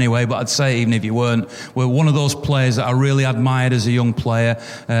sat here anyway, but I'd say it even if you weren't, were one of those players that I really admired as a young player,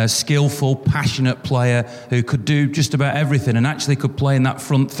 skillful, passionate player who could do just about everything and actually could play in that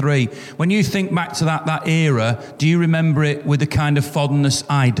front three. When you think back to that era, do you remember it with the kind of fondness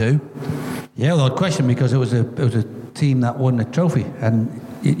I do? Yeah, without question, because it was a team that won a trophy, and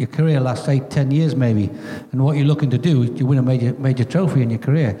your career lasts 8-10 years maybe, and what you're looking to do is you win a major trophy in your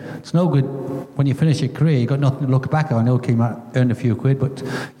career. It's no good when you finish your career, you've got nothing to look back on. I know it came out, earned a few quid, but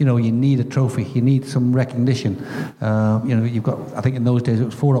you need a trophy, you need some recognition. You've got, I think in those days it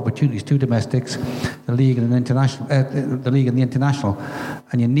was 4 opportunities, 2 domestics, the league and the international,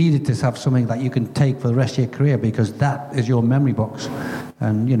 and you needed to have something that you can take for the rest of your career, because that is your memory box.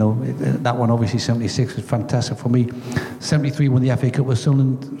 And, that one, obviously, 76 was fantastic for me. 73 won the FA Cup with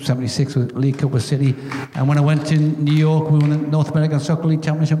Sunderland, 76 was League Cup with City. And when I went to New York, we won the North American Soccer League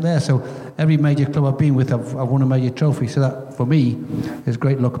Championship there. So every major club I've been with, I've won a major trophy. So that, for me, is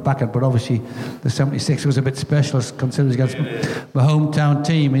great to look back at. But obviously, the 76 was a bit special, considering against my hometown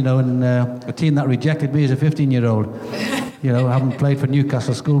team, and a team that rejected me as a 15-year-old. Having played for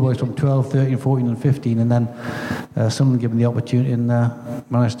Newcastle schoolboys from 12, 13, 14 and 15, and then someone given the opportunity and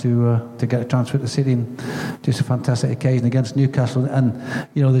managed to get a transfer to City, and just a fantastic occasion against Newcastle. And,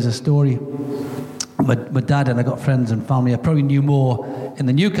 there's a story. My dad and I got friends and family. I probably knew more in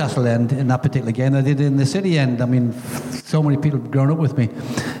the Newcastle end in that particular game than I did in the City end. I mean, so many people have grown up with me.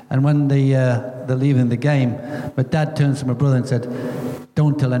 And when they're leaving the game, my dad turns to my brother and said,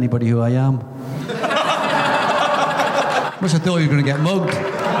 "Don't tell anybody who I am." Must have thought you were going to get mugged.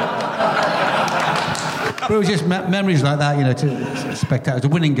 But it was just memories like that, it's spectacular. It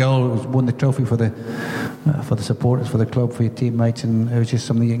was a winning goal. It was won the trophy for the supporters, for the club, for your teammates, and it was just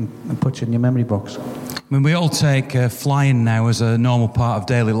something you can put in your memory box. I mean, we all take flying now as a normal part of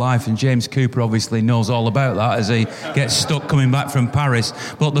daily life, and James Cooper obviously knows all about that as he gets stuck coming back from Paris.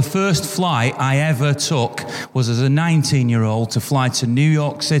 But the first flight I ever took was as a 19-year-old to fly to New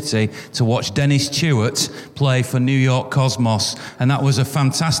York City to watch Dennis Tueart play for New York Cosmos, and that was a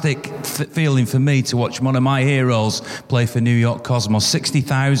fantastic feeling for me to watch one of my heroes play for New York Cosmos.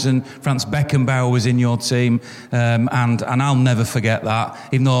 60,000, Franz Beckenbauer was in your team, and I'll never forget that,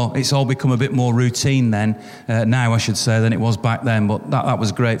 even though it's all become a bit more routine now I should say, than it was back then, but that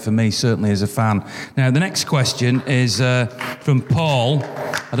was great for me, certainly as a fan. Now the next question is from Paul.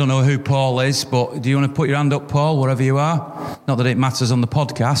 I don't know who Paul is, but do you want to put your hand up, Paul, wherever you are? Not that it matters on the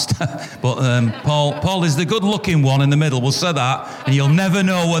podcast, but Paul is the good-looking one in the middle. We'll say that, and you'll never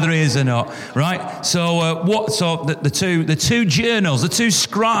know whether he is or not, right? So the two journals, the two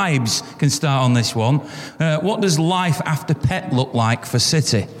scribes can start on this one. What does life after Pep look like for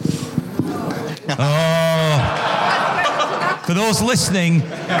City? For those listening,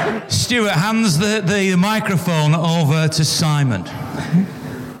 Stuart hands the microphone over to Simon.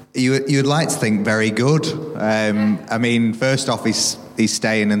 You'd like to think very good. I mean, first off, he's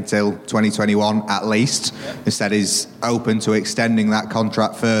staying until 2021 at least. Instead, he's open to extending that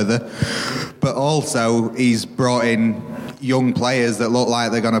contract further. But also, he's brought in young players that look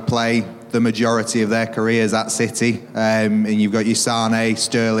like they're going to play the majority of their careers at City, and you've got your Sane,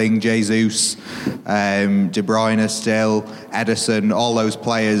 Sterling, Jesus, De Bruyne still, Edison, all those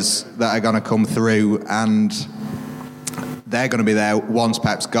players that are going to come through, and they're going to be there once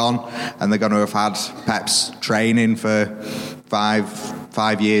Pep's gone, and they're going to have had Pep's training for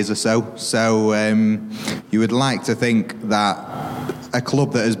five years or so. So you would like to think that a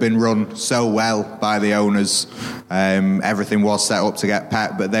club that has been run so well by the owners, everything was set up to get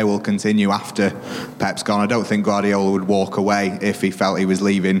Pep, but they will continue after Pep's gone. I don't think Guardiola would walk away if he felt he was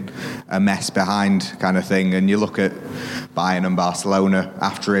leaving a mess behind, kind of thing. And you look at Bayern and Barcelona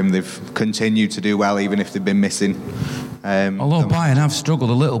after him, they've continued to do well even if they've been missing. Although Bayern have struggled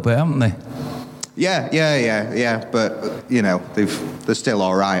a little bit, haven't they? Yeah. But they're still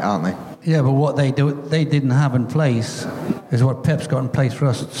all right, aren't they? Yeah, but what they didn't have in place is what Pep's got in place for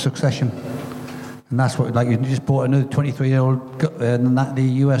us: succession. And that's what, like, you just bought another 23-year-old, the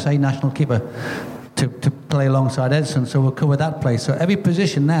USA national keeper to play alongside Edson, so we'll cover that place. So every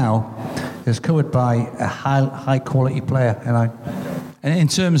position now is covered by a high quality player, And in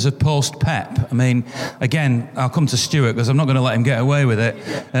terms of post-Pep, I mean, again, I'll come to Stuart because I'm not going to let him get away with it.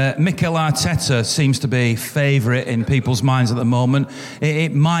 Mikel Arteta seems to be favourite in people's minds at the moment.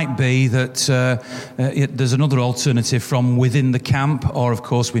 It might be that there's another alternative from within the camp, or of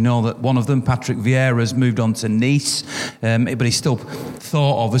course we know that one of them, Patrick Vieira, has moved on to Nice, but he's still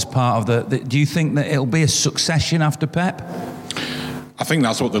thought of as part of the... Do you think that it'll be a succession after Pep? I think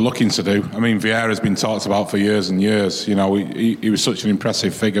that's what they're looking to do. I mean, Vieira's been talked about for years and years. You know, he was such an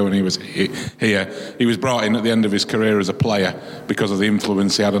impressive figure when he was here. He was brought in at the end of his career as a player because of the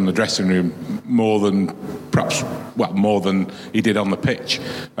influence he had in the dressing room, more than he did on the pitch.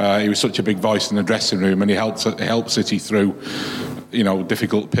 He was such a big voice in the dressing room, and he helped City through,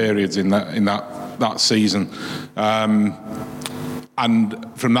 difficult periods in that season. And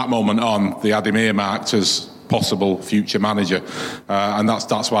from that moment on, they had him earmarked as possible future manager, and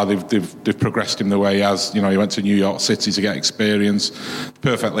that's why they've progressed him the way he has. He went to New York City to get experience.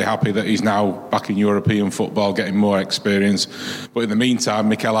 Perfectly happy that he's now back in European football, getting more experience. But in the meantime,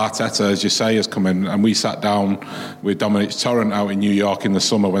 Mikel Arteta, as you say, has come in, and we sat down with Dominic Tueart out in New York in the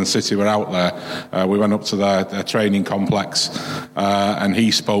summer when City were out there. We went up to their training complex, and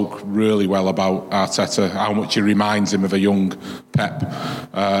he spoke really well about Arteta, how much he reminds him of a young Pep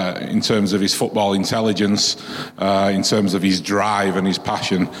in terms of his football intelligence, in terms of his drive and his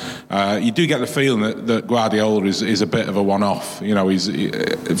passion. You do get the feeling that Guardiola is a bit of a one-off. You know,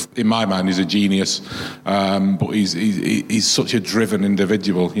 in my mind, he's a genius, but he's such a driven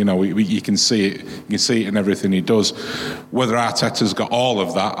individual. You know, you can see it. You can see it in everything he does. Whether Arteta's got all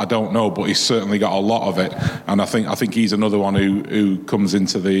of that, I don't know, but he's certainly got a lot of it. And I think he's another one who comes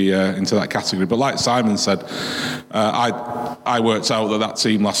into that category. But like Simon said, I worked out that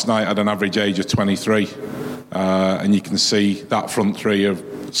team last night had an average age of 23, and you can see that front three of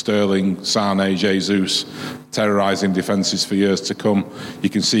Sterling, Sane, Jesus terrorising defences for years to come. You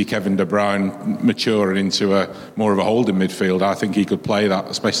can see Kevin De Bruyne maturing into more of a holding midfield. I think he could play that,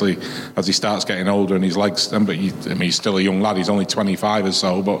 especially as he starts getting older and his legs. But he's still a young lad. He's only 25 or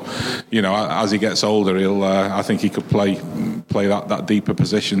so. But you know, as he gets older, I think he could play that deeper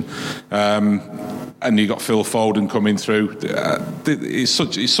position. And you got Phil Foden coming through. It's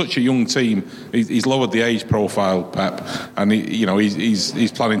such a young team. He's lowered the age profile, Pep, and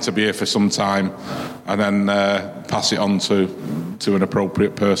he's planning to be here for some time, and then pass it on to an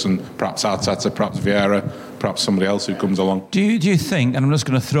appropriate person, perhaps Arteta, perhaps Vieira, perhaps somebody else who comes along. Do you think, and I'm just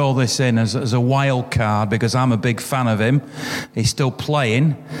going to throw this in as a wild card because I'm a big fan of him, he's still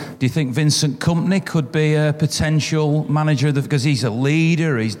playing, do you think Vincent Kompany could be a potential manager because he's a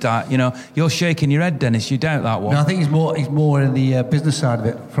leader, you're shaking your head, Dennis, you doubt that one? No, I think he's more in the business side of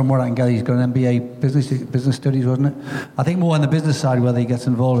it. From what I can gather, he's got an MBA business studies, wasn't it? I think more on the business side, whether he gets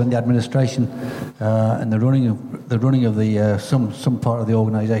involved in the administration and the running of the some part of the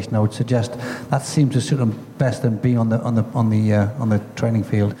organisation. I would suggest that seems to suit him best than being on the training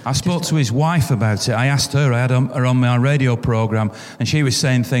field. I spoke to his wife about it. I asked her. I had her on my radio programme, and she was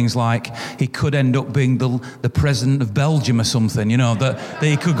saying things like he could end up being the president of Belgium or something. You know, that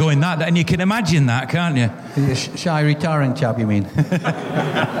he could go in that, and you can imagine that, can't you? The shy retiring chap, you mean?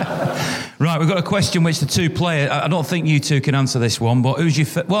 Right, we've got a question which the two players. I don't think you two can answer this one, but who's your?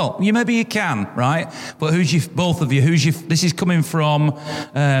 Maybe you can, right? But both of you? This is coming from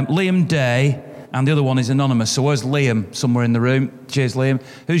Liam Day. And the other one is anonymous. So where's Liam? Somewhere in the room. Cheers, Liam.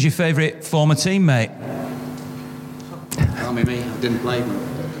 Who's your favourite former teammate? Tell me, I didn't play.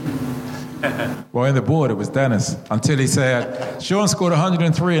 Well, in the board, it was Dennis. Until he said, Shaun scored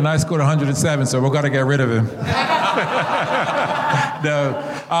 103 and I scored 107, so we've got to get rid of him. No,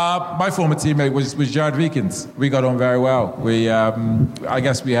 my former teammate was Gerard Wiekens. We got on very well. I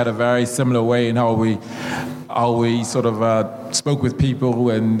guess we had a very similar way in how we sort of spoke with people,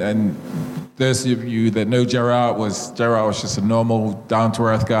 and those of you that know Gerard was just a normal,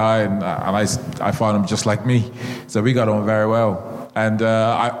 down-to-earth guy, and I found him just like me. So we got on very well. And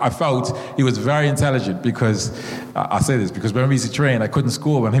I felt he was very intelligent because, I say this, because when we used to train, I couldn't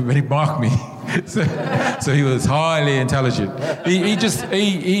score when he marked me. so he was highly intelligent.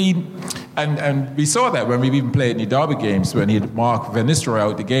 And we saw that when we even played in the derby games when he'd mark Van Nistelrooy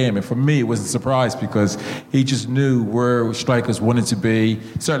out the game. And for me, it was a surprise because he just knew where strikers wanted to be.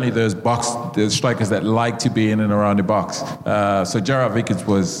 Certainly the strikers that like to be in and around the box. So Gerard Wiekens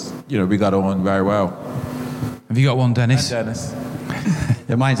was, we got on very well. Have you got one, Dennis? And Dennis.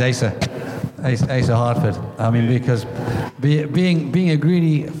 Yeah, mine's Asa Hartford. I mean, because being a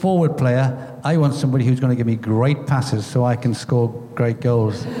greedy forward player, I want somebody who's going to give me great passes so I can score great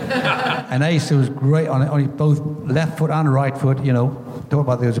goals. And Asa was great on both left foot and right foot. Talk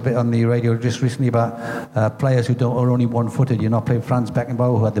about there was a bit on the radio just recently about players who are only one-footed. You're not playing Franz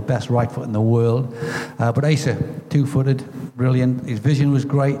Beckenbauer, who had the best right foot in the world. But Asa, two-footed, brilliant. His vision was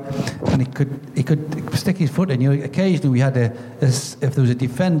great, and he could stick his foot in. Occasionally we had if there was a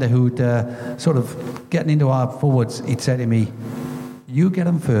defender who'd sort of getting into our forwards, he'd say to me, "You get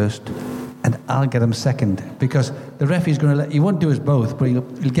him first, and I'll get him second," because the referee's going to he won't do us both, but he'll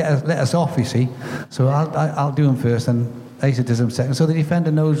let us off, you see. So I'll do him first, and Asa does him second. So the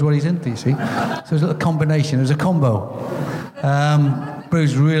defender knows what he's into, you see. So it was a little combination. It was a combo. But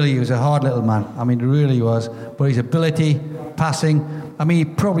he was a hard little man. I mean, he really was. But his ability, passing. I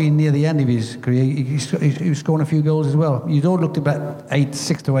mean, probably near the end of his career, he was scoring a few goals as well. You'd all looked about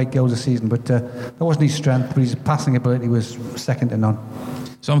 6 to 8 goals a season, but that wasn't his strength. But his passing ability was second to none.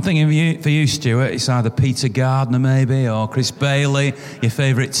 So I'm thinking for you, Stuart, it's either Peter Gardner maybe or Chris Bailey, your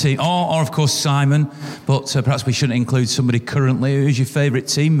favourite team, or of course Simon, but perhaps we shouldn't include somebody currently. Who's your favourite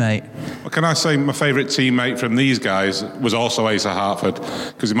teammate? Well, can I say my favourite teammate from these guys was also Asa Hartford,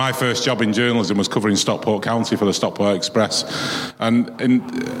 because my first job in journalism was covering Stockport County for the Stockport Express, and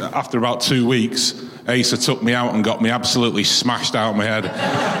after about 2 weeks, Asa took me out and got me absolutely smashed out of my head.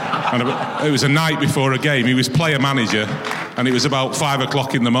 And it was a night before a game. He was player manager. And it was about 5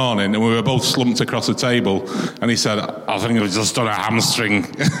 o'clock in the morning, and we were both slumped across the table. And he said, I think I've just done a hamstring.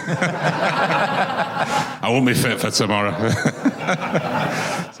 I won't be fit for tomorrow.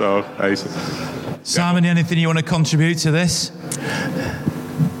 So, Simon, anything you want to contribute to this?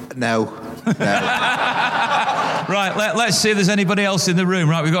 No. Right, let's see if there's anybody else in the room.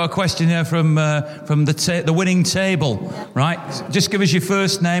 Right, we've got a question here from the winning table. Right, just give us your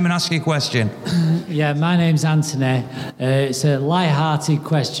first name and ask your question. Yeah, my name's Anthony. It's a light-hearted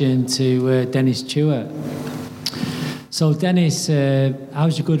question to Dennis Tueart. So, Dennis,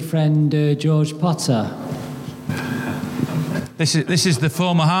 how's your good friend George Potter? This is the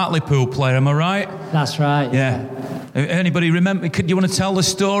former Hartlepool player, am I right? That's right. Yeah. Anybody remember? Do you want to tell the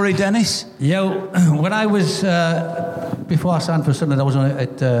story, Dennis? Yeah, when I was before I signed for Sunderland, I was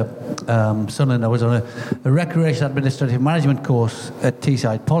on Sunderland. I was on a recreation administrative management course at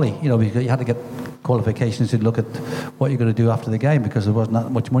Teesside Poly. You know, because you had to get qualifications to look at what you're going to do after the game because there wasn't that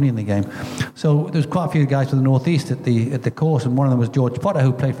much money in the game. So there was quite a few guys from the northeast at the course, and one of them was George Potter,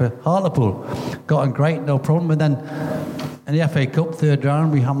 who played for Hartlepool. Got on great, no problem. And then in the FA Cup third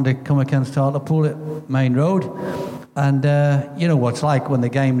round, we happened to come against Hartlepool at Main Road. And you know what it's like when the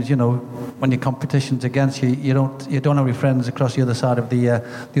games, you know, when your competition's against you, you don't have any friends across the other side of the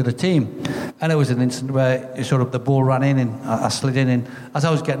other team. And it was an incident where sort of the ball ran in and I slid in, and as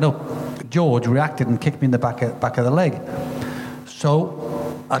I was getting up, George reacted and kicked me in the back of the leg.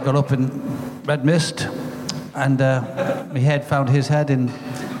 So I got up in red mist, and my head found his head, and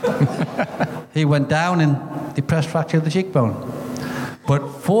he went down and depressed fracture of the cheekbone. But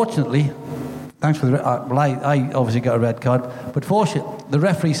fortunately, thanks for the... I obviously got a red card, but fortunately, the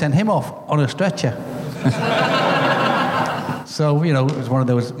referee sent him off on a stretcher. So, you know, it was one of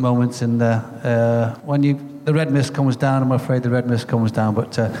those moments, and when the red mist comes down, I'm afraid the red mist comes down.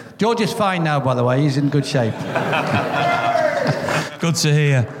 But George is fine now, by the way. He's in good shape. Good to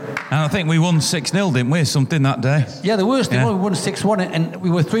hear. And I think we won 6-0, didn't we, or something that day? Yeah, the worst thing was we won 6-1, and we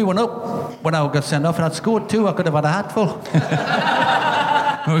were 3-1 up when I got sent off, and I'd scored 2. I could have had a hatful.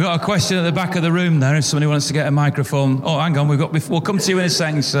 We've got a question at the back of the room there. If somebody wants to get a microphone. Oh, hang on. We'll come to you in a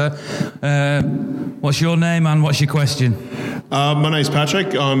second, sir. What's your name and what's your question? My name's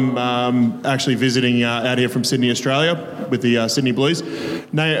Patrick. I'm actually visiting out here from Sydney, Australia, with the Sydney Blues.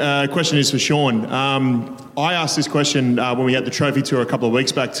 Question is for Shaun. I asked this question when we had the trophy tour a couple of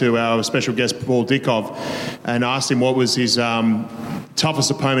weeks back to our special guest, Paul Dickov, and asked him what was his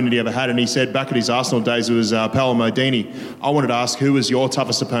toughest opponent he ever had, and he said back at his Arsenal days it was Paolo Maldini. I wanted to ask, who was your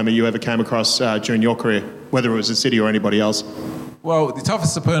toughest opponent you ever came across during your career, whether it was at City or anybody else? Well, the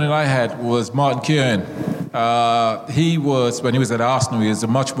toughest opponent I had was Martin Keown. He was, when he was at Arsenal, he was a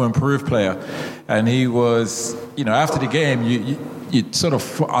much more improved player, and he was, you know, after the game, you sort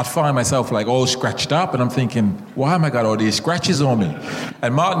of, I'd find myself like all scratched up, and I'm thinking, why am I got all these scratches on me?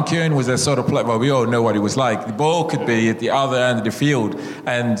 And Martin Keown was that sort of player, well, we all know what he was like. The ball could be at the other end of the field,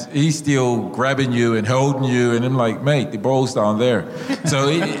 and he's still grabbing you and holding you, and I'm like, mate, the ball's down there. So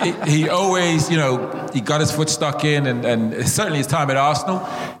he always, you know, he got his foot stuck in, and certainly his time at Arsenal,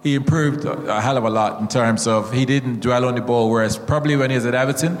 he improved a hell of a lot in terms of he didn't dwell on the ball, whereas probably when he was at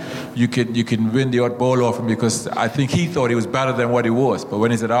Everton, you can win the odd ball off him because I think he thought he was better than what he was. But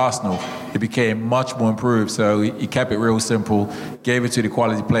when he's at Arsenal, he became much more improved. So he kept it real simple, gave it to the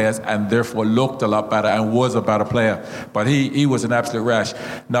quality players, and therefore looked a lot better and was a better player. But he was an absolute rash.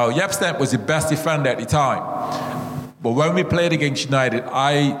 Now, Jaap Stamp was the best defender at the time. But when we played against United,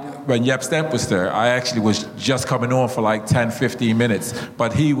 when Jaap Stamp was there, I actually was just coming on for like 10, 15 minutes.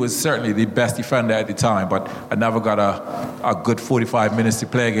 But he was certainly the best defender at the time. But I never got a good 45 minutes to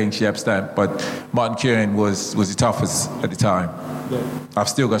play against Jaap Stamp. But Martin Keown was the toughest at the time. Yeah. I've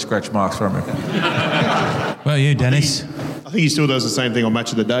still got scratch marks from him. Well, you, Dennis? I think he still does the same thing on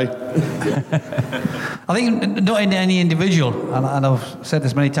Match of the Day. I think not in any individual, and I've said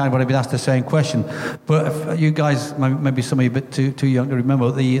this many times when I've been asked the same question, but if you guys, maybe some of you a bit too young to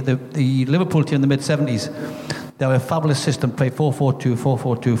remember, the Liverpool team in the mid-70s, they were a fabulous system, play 4-4-2,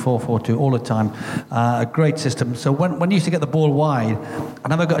 4-4-2, 4-4-2 all the time. A great system. So when you used to get the ball wide, I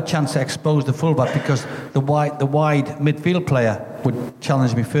never got a chance to expose the fullback because the wide midfield player would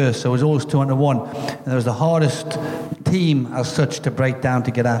challenge me first. So it was always 2-1. And it was the hardest team as such to break down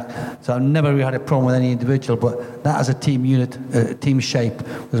to get at. So I've never really had a problem with any individual, but that as a team unit, team shape,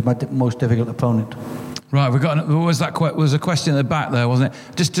 was my most difficult opponent. Right, was a question at the back there, wasn't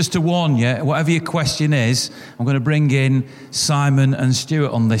it? Just to warn you, whatever your question is, I'm going to bring in Simon and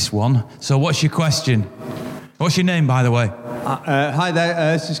Stuart on this one. So what's your question? What's your name, by the way? Hi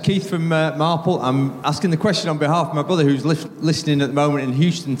there, this is Keith from Marple. I'm asking the question on behalf of my brother who's listening at the moment in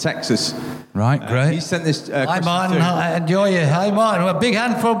Houston, Texas. Right, great. He sent this Hi, Martin. Enjoy you. Hi, Martin. A big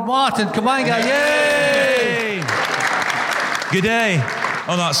hand for Martin. Come on, guys. Yay! Good day.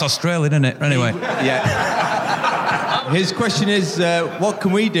 Oh, that's Australian, isn't it? Anyway. Yeah. His question is, what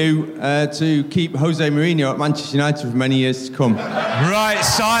can we do to keep Jose Mourinho at Manchester United for many years to come? Right,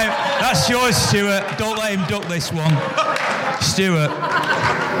 Simon. That's yours, Stuart. Don't let him duck this one. Stuart.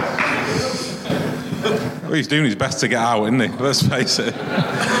 Well, he's doing his best to get out, isn't he? Let's face it.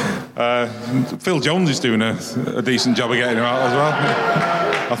 Phil Jones is doing a decent job of getting him out as well.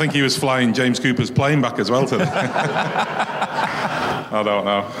 I think he was flying James Cooper's plane back as well today. I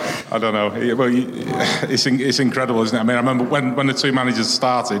don't know. Well, it's incredible, isn't it? I mean, I remember when the two managers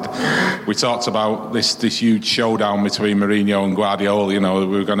started, we talked about this huge showdown between Mourinho and Guardiola. You know,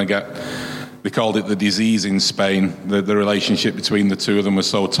 we were going to get. They called it the disease in Spain. The relationship between the two of them was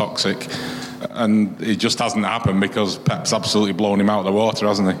so toxic, and it just hasn't happened because Pep's absolutely blown him out of the water,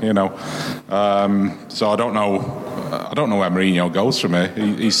 hasn't he? You know, so I don't know where Mourinho goes from here.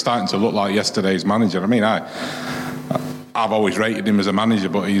 He's starting to look like yesterday's manager. I mean, I've always rated him as a manager,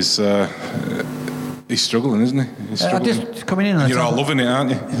 but he's struggling, isn't he? He's struggling. Just coming in. You're all loving it, aren't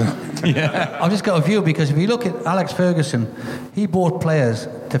you? Yeah. I've just got a view because if you look at Alex Ferguson, he bought players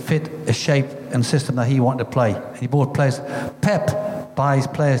to fit a shape and system that he wanted to play. He bought players. Pep buys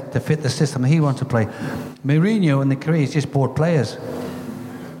players to fit the system that he wants to play. Mourinho in the career, he's just bought players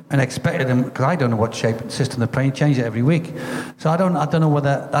and expected them, because I don't know what shape and system they're playing, change it every week. So I don't know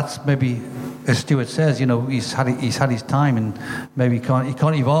whether that's maybe, as Stuart says, you know, he's had his time and maybe he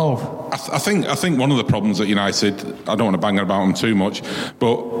can't evolve. I think one of the problems at United, I don't want to bang about them too much,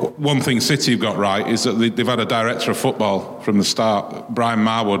 but one thing City have got right is that they've had a director of football from the start. Brian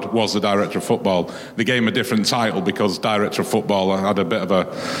Marwood was the director of football. They gave him a different title because director of football had a bit of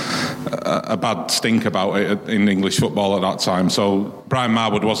a bad stink about it in English football at that time. So Brian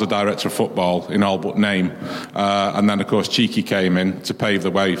Marwood was the director of football in all but name, and then of course Cheeky came in to pave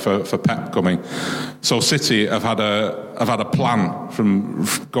the way for Pep coming. So City have had a plan from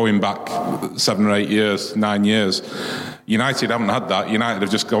going back 7 or 8 years, 9 years. United haven't had that. United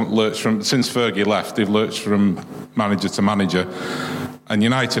have just lurched from, since Fergie left, they've lurched from manager to manager. And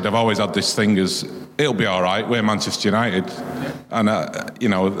United have always had this thing as, it'll be all right, we're Manchester United. And, you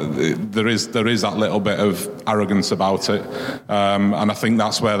know, there is that little bit of arrogance about it. And I think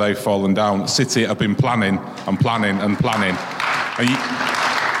that's where they've fallen down. City have been planning and planning and planning. And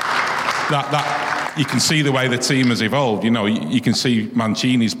you can see the way the team has evolved. You know, you can see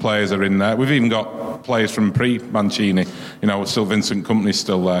Mancini's players are in there. We've even got players from pre-Mancini. You know, still Vincent Kompany's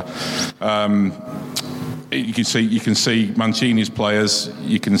still there. You can see Mancini's players,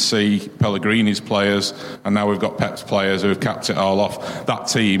 you can see Pellegrini's players, and now we've got Pep's players who have capped it all off. That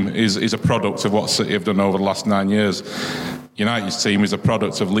team is a product of what City have done over the last 9 years. United's team is a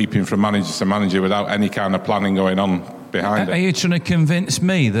product of leaping from manager to manager without any kind of planning going on behind it. Are you trying to convince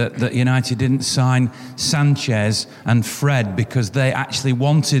me that United didn't sign Sanchez and Fred because they actually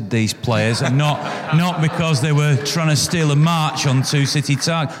wanted these players and not because they were trying to steal a march on two City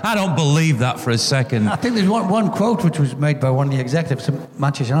targets? I don't believe that for a second. I think there's one quote which was made by one of the executives of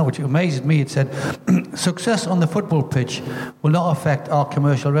Manchester United, which amazed me. It said, "Success on the football pitch will not affect our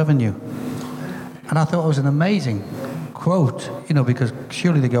commercial revenue." And I thought it was an amazing quote, you know, because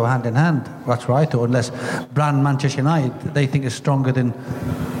surely they go hand in hand. That's what I thought. Unless brand Manchester United, they think is stronger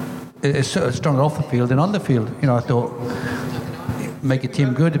off the field than on the field. You know, I thought make a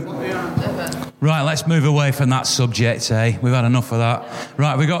team good. Right, let's move away from that subject, eh? We've had enough of that.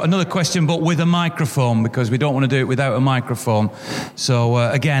 Right, we've got another question, but with a microphone, because we don't want to do it without a microphone. So,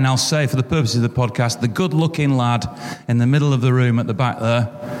 again, I'll say for the purposes of the podcast, the good-looking lad in the middle of the room at the back there.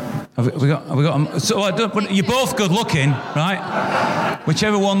 Have we got so you're both good-looking, right?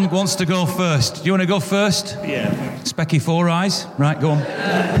 Whichever one wants to go first. Do you want to go first? Yeah. Specky Four Eyes. Right, go on.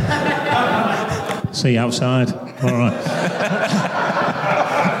 See you outside. All right.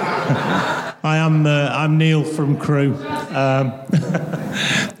 I'm Neil from Crewe.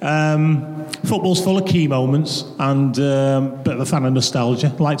 Football's full of key moments and a bit of a fan of nostalgia.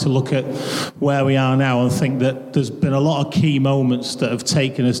 I like to look at where we are now and think that there's been a lot of key moments that have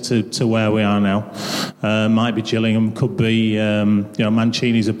taken us to where we are now. Might be Gillingham, could be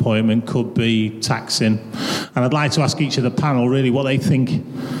Mancini's appointment, could be taxing. And I'd like to ask each of the panel really what they think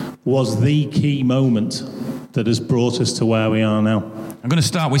was the key moment that has brought us to where we are now. I'm going to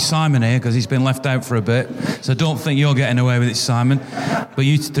start with Simon here because he's been left out for a bit. So don't think you're getting away with it, Simon. But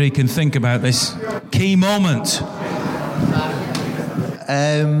you three can think about this. Key moment.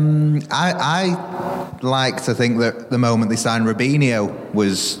 I like to think that the moment they signed Robinho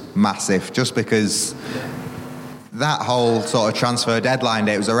was massive, just because that whole sort of transfer deadline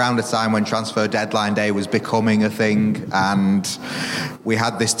day, it was around a time when transfer deadline day was becoming a thing, and we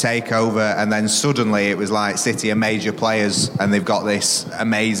had this takeover, and then suddenly it was like City are major players and they've got this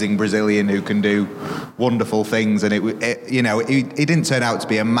amazing Brazilian who can do wonderful things, and it didn't turn out to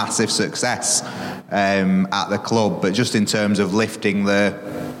be a massive success at the club, but just in terms of lifting the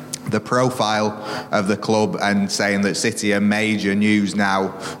profile of the club and saying that City are major news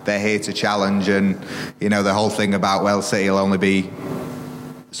now, they're here to challenge, and the whole thing about, well, City will only be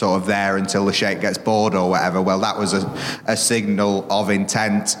sort of there until the Sheikh gets bored or whatever. Well, that was a signal of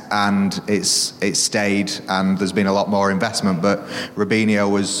intent, and it's stayed, and there's been a lot more investment, but Robinho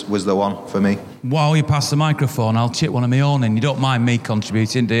was the one for me. While you pass the microphone, I'll chip one of my own in. You don't mind me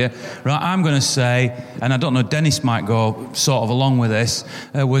contributing, do you? Right, I'm going to say, and I don't know, Dennis might go sort of along with this,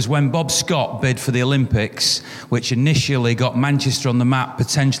 was when Bob Scott bid for the Olympics, which initially got Manchester on the map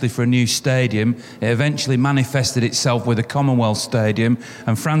potentially for a new stadium. It eventually manifested itself with a Commonwealth Stadium,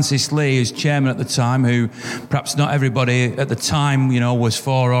 and Francis Lee, who's chairman at the time, who perhaps not everybody at the time, was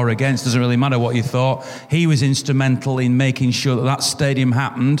for or against, doesn't really matter what you thought, he was instrumental in making sure that stadium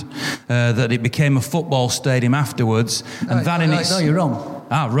happened, that it became a football stadium afterwards, and No, you're wrong.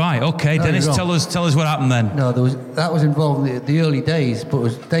 Ah, right, okay. No, Dennis, tell us what happened then. No, that was involved in the early days, but it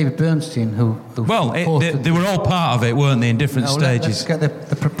was David Bernstein who well, they were all part of it, weren't they, in different stages? Let's get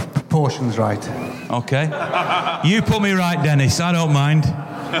the proportions right. Okay. You put me right, Dennis, I don't mind.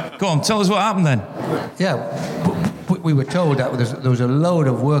 Go on, tell us what happened then. Yeah, we were told that there was a load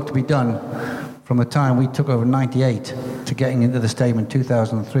of work to be done from the time we took over in 98 to getting into the stadium in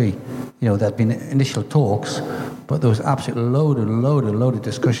 2003. There'd been initial talks, but there was absolutely load of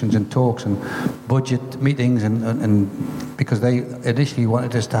discussions and talks and budget meetings, and because they initially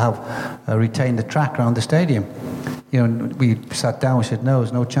wanted us to have retain the track around the stadium. We sat down, we said, no,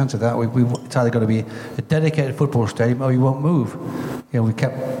 there's no chance of that. It's either got to be a dedicated football stadium or you won't move. We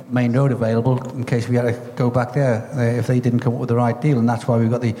kept Main Road available in case we had to go back there if they didn't come up with the right deal, and that's why we've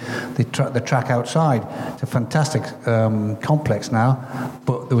got the track outside. It's a fantastic complex now,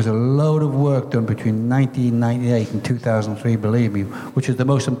 but there was a load of work done between 1998 and 2003, believe me, which is the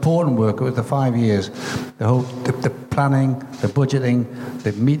most important work. It was the 5 years. The planning, the budgeting,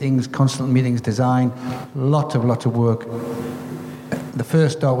 the meetings, constant meetings, design, lots of work. The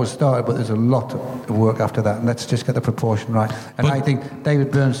first start was started, but there's a lot of work after that, and let's just get the proportion right. And I think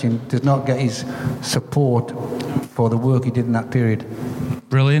David Bernstein does not get his support for the work he did in that period.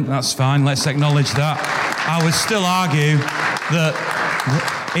 Brilliant, that's fine, let's acknowledge that. I would still argue that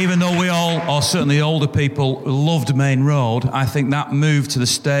even though we all, or certainly older people, loved Main Road, I think that move to the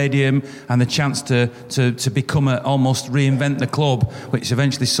stadium and the chance to become almost reinvent the club, which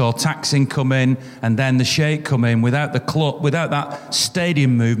eventually saw taxing come in and then the Sheikh come in, without the club, without that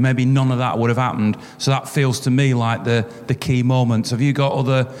stadium move, maybe none of that would have happened. So that feels to me like the key moments. Have you got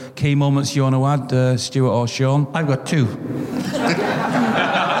other key moments you want to add, Stuart or Shaun? I've got two.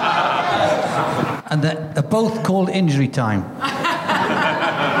 And they're both called injury time.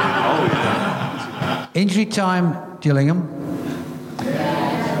 Injury time, Gillingham.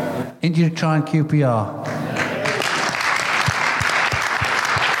 Injury time, QPR.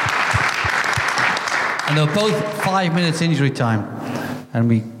 And they were both 5 minutes injury time. And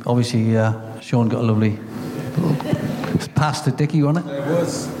we obviously, Shaun got a lovely pass to Dickie, wasn't it? It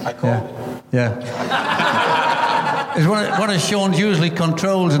was. I called it. Yeah. It's one of Shaun's usually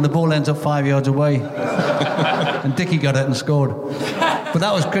controls, and the ball ends up 5 yards away. And Dickie got it and scored. But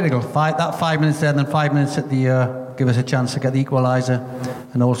that was critical. That 5 minutes there, and then 5 minutes at the give us a chance to get the equaliser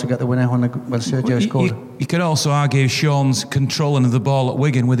and also get the winner when Sergio scored. You could also argue Shaun's controlling of the ball at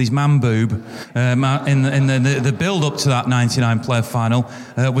Wigan with his man boob in the build-up to that 99-player final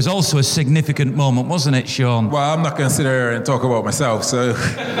was also a significant moment, wasn't it, Shaun? Well, I'm not going to sit here and talk about myself, so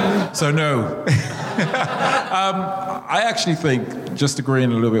no. I actually think, just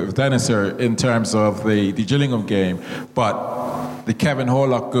agreeing a little bit with Dennis here in terms of the Gillingham game, but the Kevin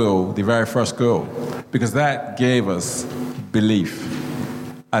Horlock goal, the very first goal, because that gave us belief.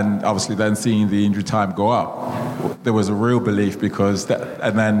 And obviously then seeing the injury time go up, there was a real belief because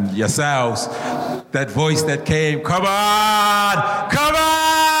and then yourselves, that voice that came, come on!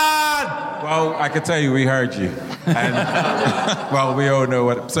 Well, I can tell you, we heard you. And, well, we all know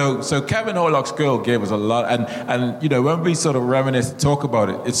what... So Kevin Horlock's goal gave us a lot. And when we sort of reminisce and talk about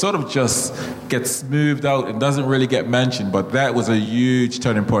it, it sort of just gets moved out and doesn't really get mentioned. But that was a huge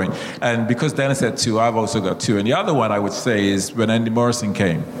turning point. And because Dennis had two, I've also got two. And the other one I would say is when Andy Morrison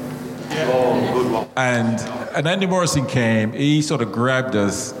came. Oh, good one. And Andy Morrison came, he sort of grabbed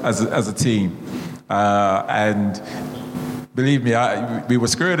us as a team. And believe me, we were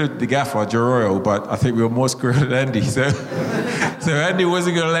screwed at the gaffer, Geroyo, but I think we were more screwed at Andy. So Andy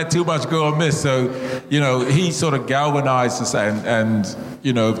wasn't going to let too much go amiss. So, he sort of galvanized us and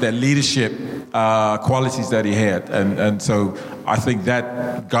that leadership qualities that he had. And so I think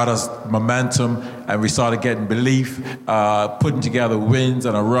that got us momentum, and we started getting belief, putting together wins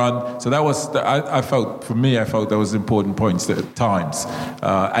and a run. So that was, I felt that was important points at times.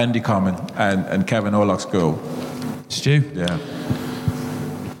 Andy coming and Kevin Orlock's goal. Stu? Yeah.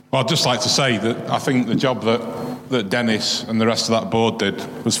 Well, I'd just like to say that I think the job that Dennis and the rest of that board did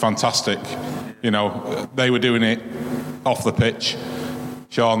was fantastic. They were doing it off the pitch.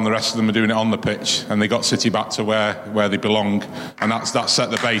 Shaun and the rest of them were doing it on the pitch, and they got City back to where they belong, and that set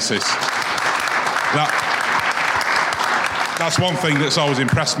the basis. That's one thing that's always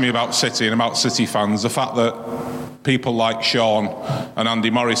impressed me about City and about City fans, the fact that people like Shaun and Andy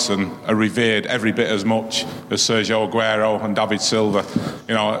Morrison are revered every bit as much as Sergio Aguero and David Silva.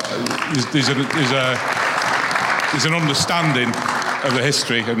 There's an understanding of the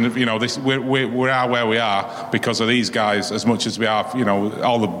history, and we are where we are because of these guys as much as we are.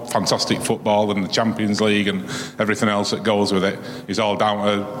 All the fantastic football and the Champions League and everything else that goes with it is all down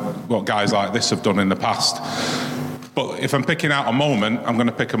to what guys like this have done in the past. But if I'm picking out a moment, I'm going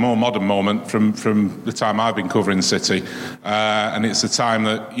to pick a more modern moment from the time I've been covering City, and it's the time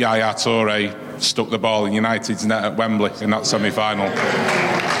that Yaya Toure stuck the ball in United's net at Wembley in that semi-final.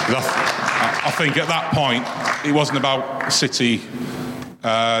 I think at that point it wasn't about City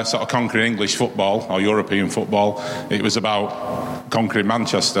sort of conquering English football or European football. It was about conquering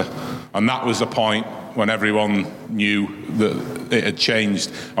Manchester, and that was the point when everyone knew that it had changed.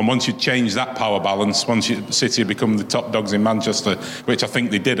 And once you change that power balance, City had become the top dogs in Manchester, which I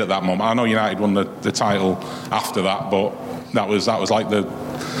think they did at that moment. I know United won the title after that, but that was like the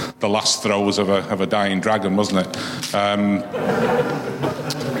last throes of a dying dragon, wasn't it?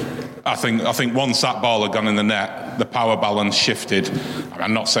 I think once that ball had gone in the net, the power balance shifted.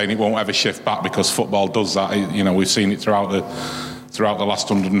 I'm not saying it won't ever shift back, because football does that. We've seen it throughout the last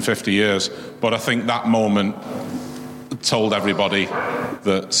 150 years. But I think that moment told everybody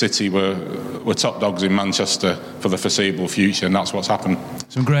that City were top dogs in Manchester for the foreseeable future, and that's what's happened.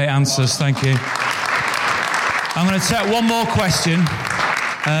 Some great answers, thank you. I'm going to take one more question,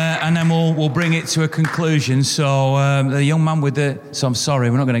 and then we'll bring it to a conclusion. So the young man with the... So I'm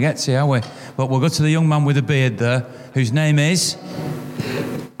sorry, we're not going to get to you, are we? But we'll go to the young man with the beard there, whose name is...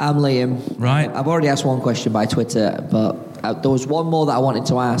 I'm Liam. Right. I've already asked one question by Twitter, but there was one more that I wanted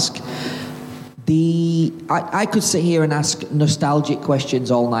to ask. I could sit here and ask nostalgic questions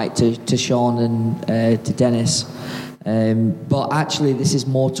all night to Shaun and to Dennis, but actually this is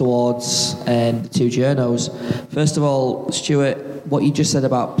more towards the two journos. First of all, Stuart, what you just said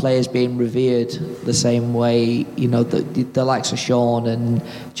about players being revered the same way, the likes of Shaun and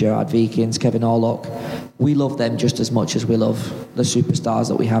Gerard Vikings, Kevin Orlock, we love them just as much as we love the superstars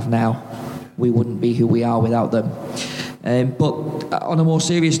that we have now. We wouldn't be who we are without them. But on a more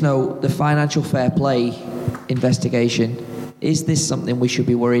serious note, the financial fair play investigation, is this something we should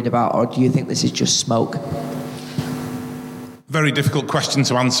be worried about, or do you think this is just smoke? Very difficult question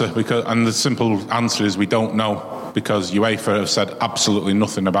to answer, and the simple answer is we don't know, because UEFA have said absolutely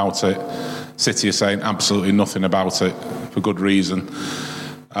nothing about it. City are saying absolutely nothing about it for good reason.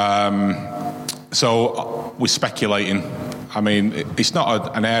 So we're speculating. I mean, it's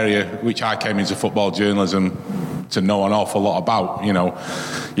not an area which I came into football journalism to know an awful lot about.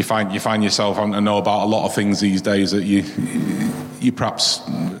 You find yourself having to know about a lot of things these days that you're perhaps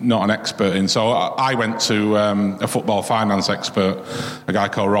not an expert in. So I went to a football finance expert, a guy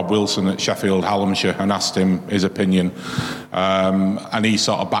called Rob Wilson at Sheffield Hallamshire, and asked him his opinion, and he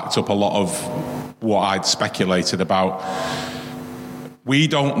sort of backed up a lot of what I'd speculated about. We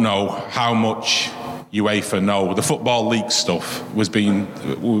don't know how much UEFA know. The Football League stuff we're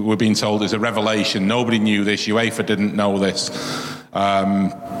being told is a revelation. Nobody knew this. UEFA didn't know this.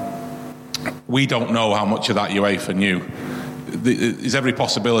 We don't know how much of that UEFA knew. There's every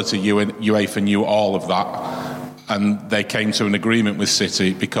possibility UEFA knew all of that, and they came to an agreement with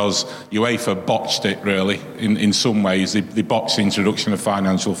City because UEFA botched it, really, in some ways. They botched the introduction of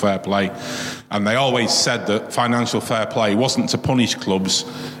financial fair play. And they always said that financial fair play wasn't to punish clubs,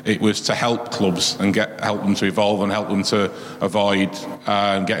 it was to help clubs and help them to evolve and help them to avoid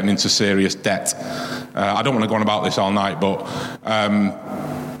getting into serious debt. I don't want to go on about this all night, but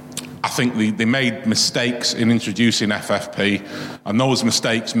I think they made mistakes in introducing FFP, and those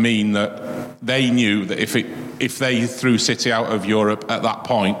mistakes mean that they knew that if they threw City out of Europe at that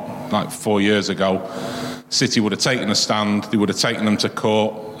point, like 4 years ago, City would have taken a stand, they would have taken them to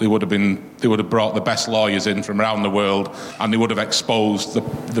court, they would have brought the best lawyers in from around the world, and they would have exposed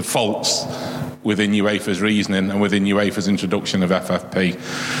the faults within UEFA's reasoning and within UEFA's introduction of FFP.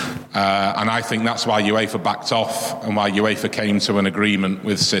 And I think that's why UEFA backed off and why UEFA came to an agreement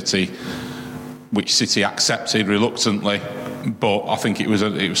with City, which City accepted reluctantly. But I think it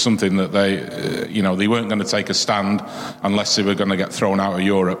was something that they weren't going to take a stand unless they were going to get thrown out of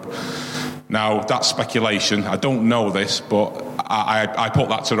Europe. Now, that's speculation. I don't know this, but I put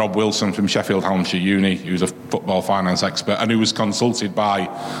that to Rob Wilson from Sheffield Hallamshire Uni, who's a football finance expert and who was consulted by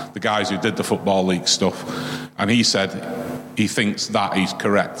the guys who did the Football League stuff. And he said he thinks that he's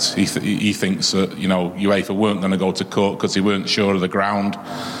correct. He thinks that, UEFA weren't going to go to court because they weren't sure of the ground.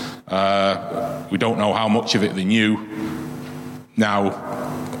 We don't know how much of it they knew. Now,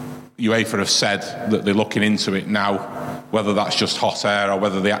 UEFA have said that they're looking into it now. Whether that's just hot air or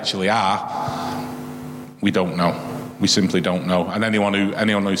whether they actually are, we don't know. We simply don't know. And anyone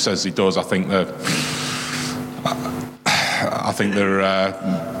who says he does, I think they're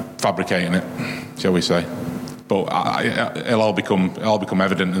fabricating it, shall we say? But it'll all become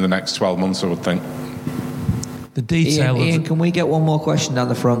evident in the next 12 months, I would think. The detail Ian, can we get one more question down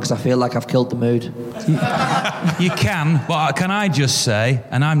the front, because I feel like I've killed the mood. You can, but can I just say,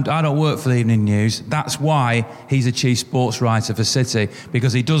 and I don't work for the Evening News, that's why he's a chief sports writer for City,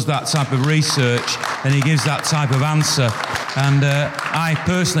 because he does that type of research and he gives that type of answer. And I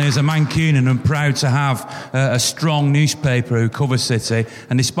personally, as a Mancunian, am proud to have a strong newspaper who covers City.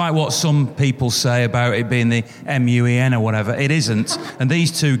 And despite what some people say about it being the MUEN or whatever, it isn't. And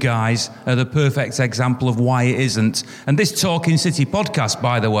these two guys are the perfect example of why it isn't. And this Talking City podcast,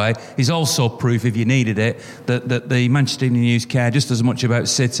 by the way, is also proof, if you needed it, that the Manchester Evening News care just as much about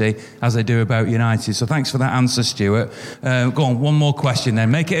City as they do about United. So thanks for that answer, Stuart. Go on, one more question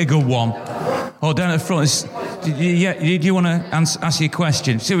then. Make it a good one. Oh, down at the front. Do you want to ask your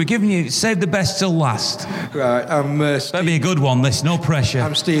question? So we're giving you, save the best till last. Right, that'd be a good one, this, no pressure.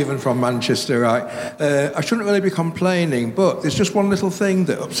 I'm Stephen from Manchester, right. I shouldn't really be complaining, but there's just one little thing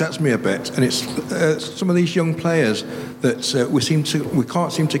that upsets me a bit, and it's some of these young players that we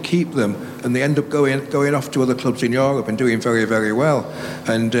can't seem to keep them, and they end up going off to other clubs in Europe and doing very, very well.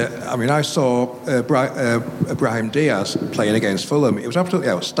 And I saw Brahim Diaz playing against Fulham. It was absolutely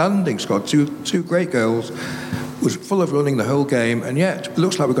outstanding. Scored two great goals. Was full of running the whole game, and yet it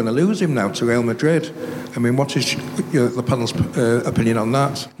looks like we're going to lose him now to Real Madrid. I mean, what is the panel's opinion on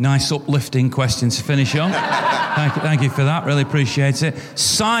that? Nice uplifting question to finish on. Thank you for that, really appreciate it.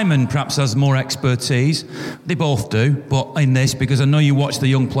 Simon perhaps has more expertise. They both do, but in this, because I know you watch the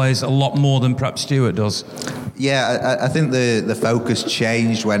young players a lot more than perhaps Stuart does. Yeah, I think the focus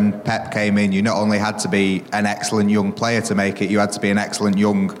changed when Pep came in. You not only had to be an excellent young player to make it, you had to be an excellent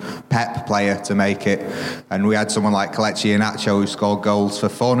young Pep player to make it. And we had someone like Kelechi Iheanacho who scored goals for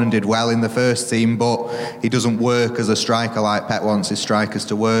fun and did well in the first team, but he doesn't work as a striker like Pep wants his strikers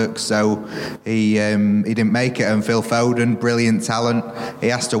to work, so he didn't make it. And Phil Foden, brilliant talent, he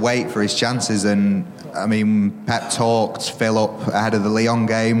has to wait for his chances. And I mean, Pep talked Phil up ahead of the Lyon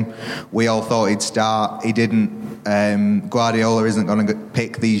game. We all thought he'd start. He didn't. Guardiola isn't going to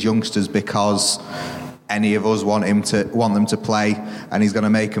pick these youngsters because any of us want them to play, and he's going to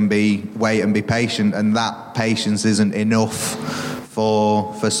make them wait and be patient. And that patience isn't enough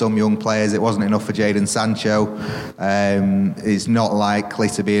for some young players. It wasn't enough for Jadon Sancho. It's not likely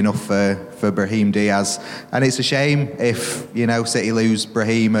to be enough for Brahim Diaz, and it's a shame if City lose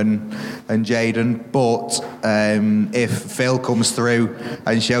Brahim and Jadon. But if Phil comes through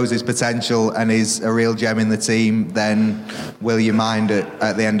and shows his potential and is a real gem in the team, then will you mind it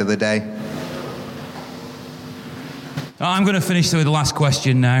at the end of the day? I'm going to finish with the last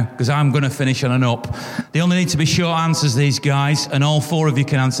question now, because I'm going to finish on an up. They only need to be short answers, these guys, and all four of you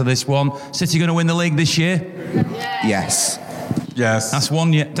can answer this one. City going to win the league this year? Yes. Yes. That's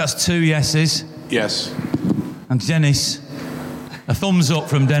one. That's two yeses. Yes. And Dennis, a thumbs up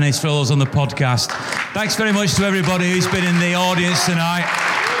from Dennis for those on the podcast. Thanks very much to everybody who's been in the audience tonight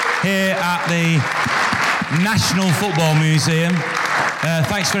here at the National Football Museum.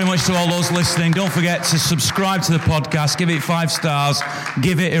 Thanks very much to all those listening. Don't forget to subscribe to the podcast, give it 5 stars,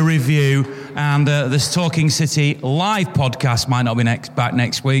 give it a review. And this Talking City live podcast might not be back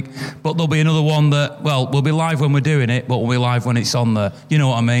next week, but there'll be another one that, well, we'll be live when we're doing it, but we'll be live when it's on there. You know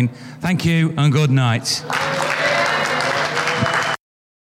what I mean? Thank you and good night.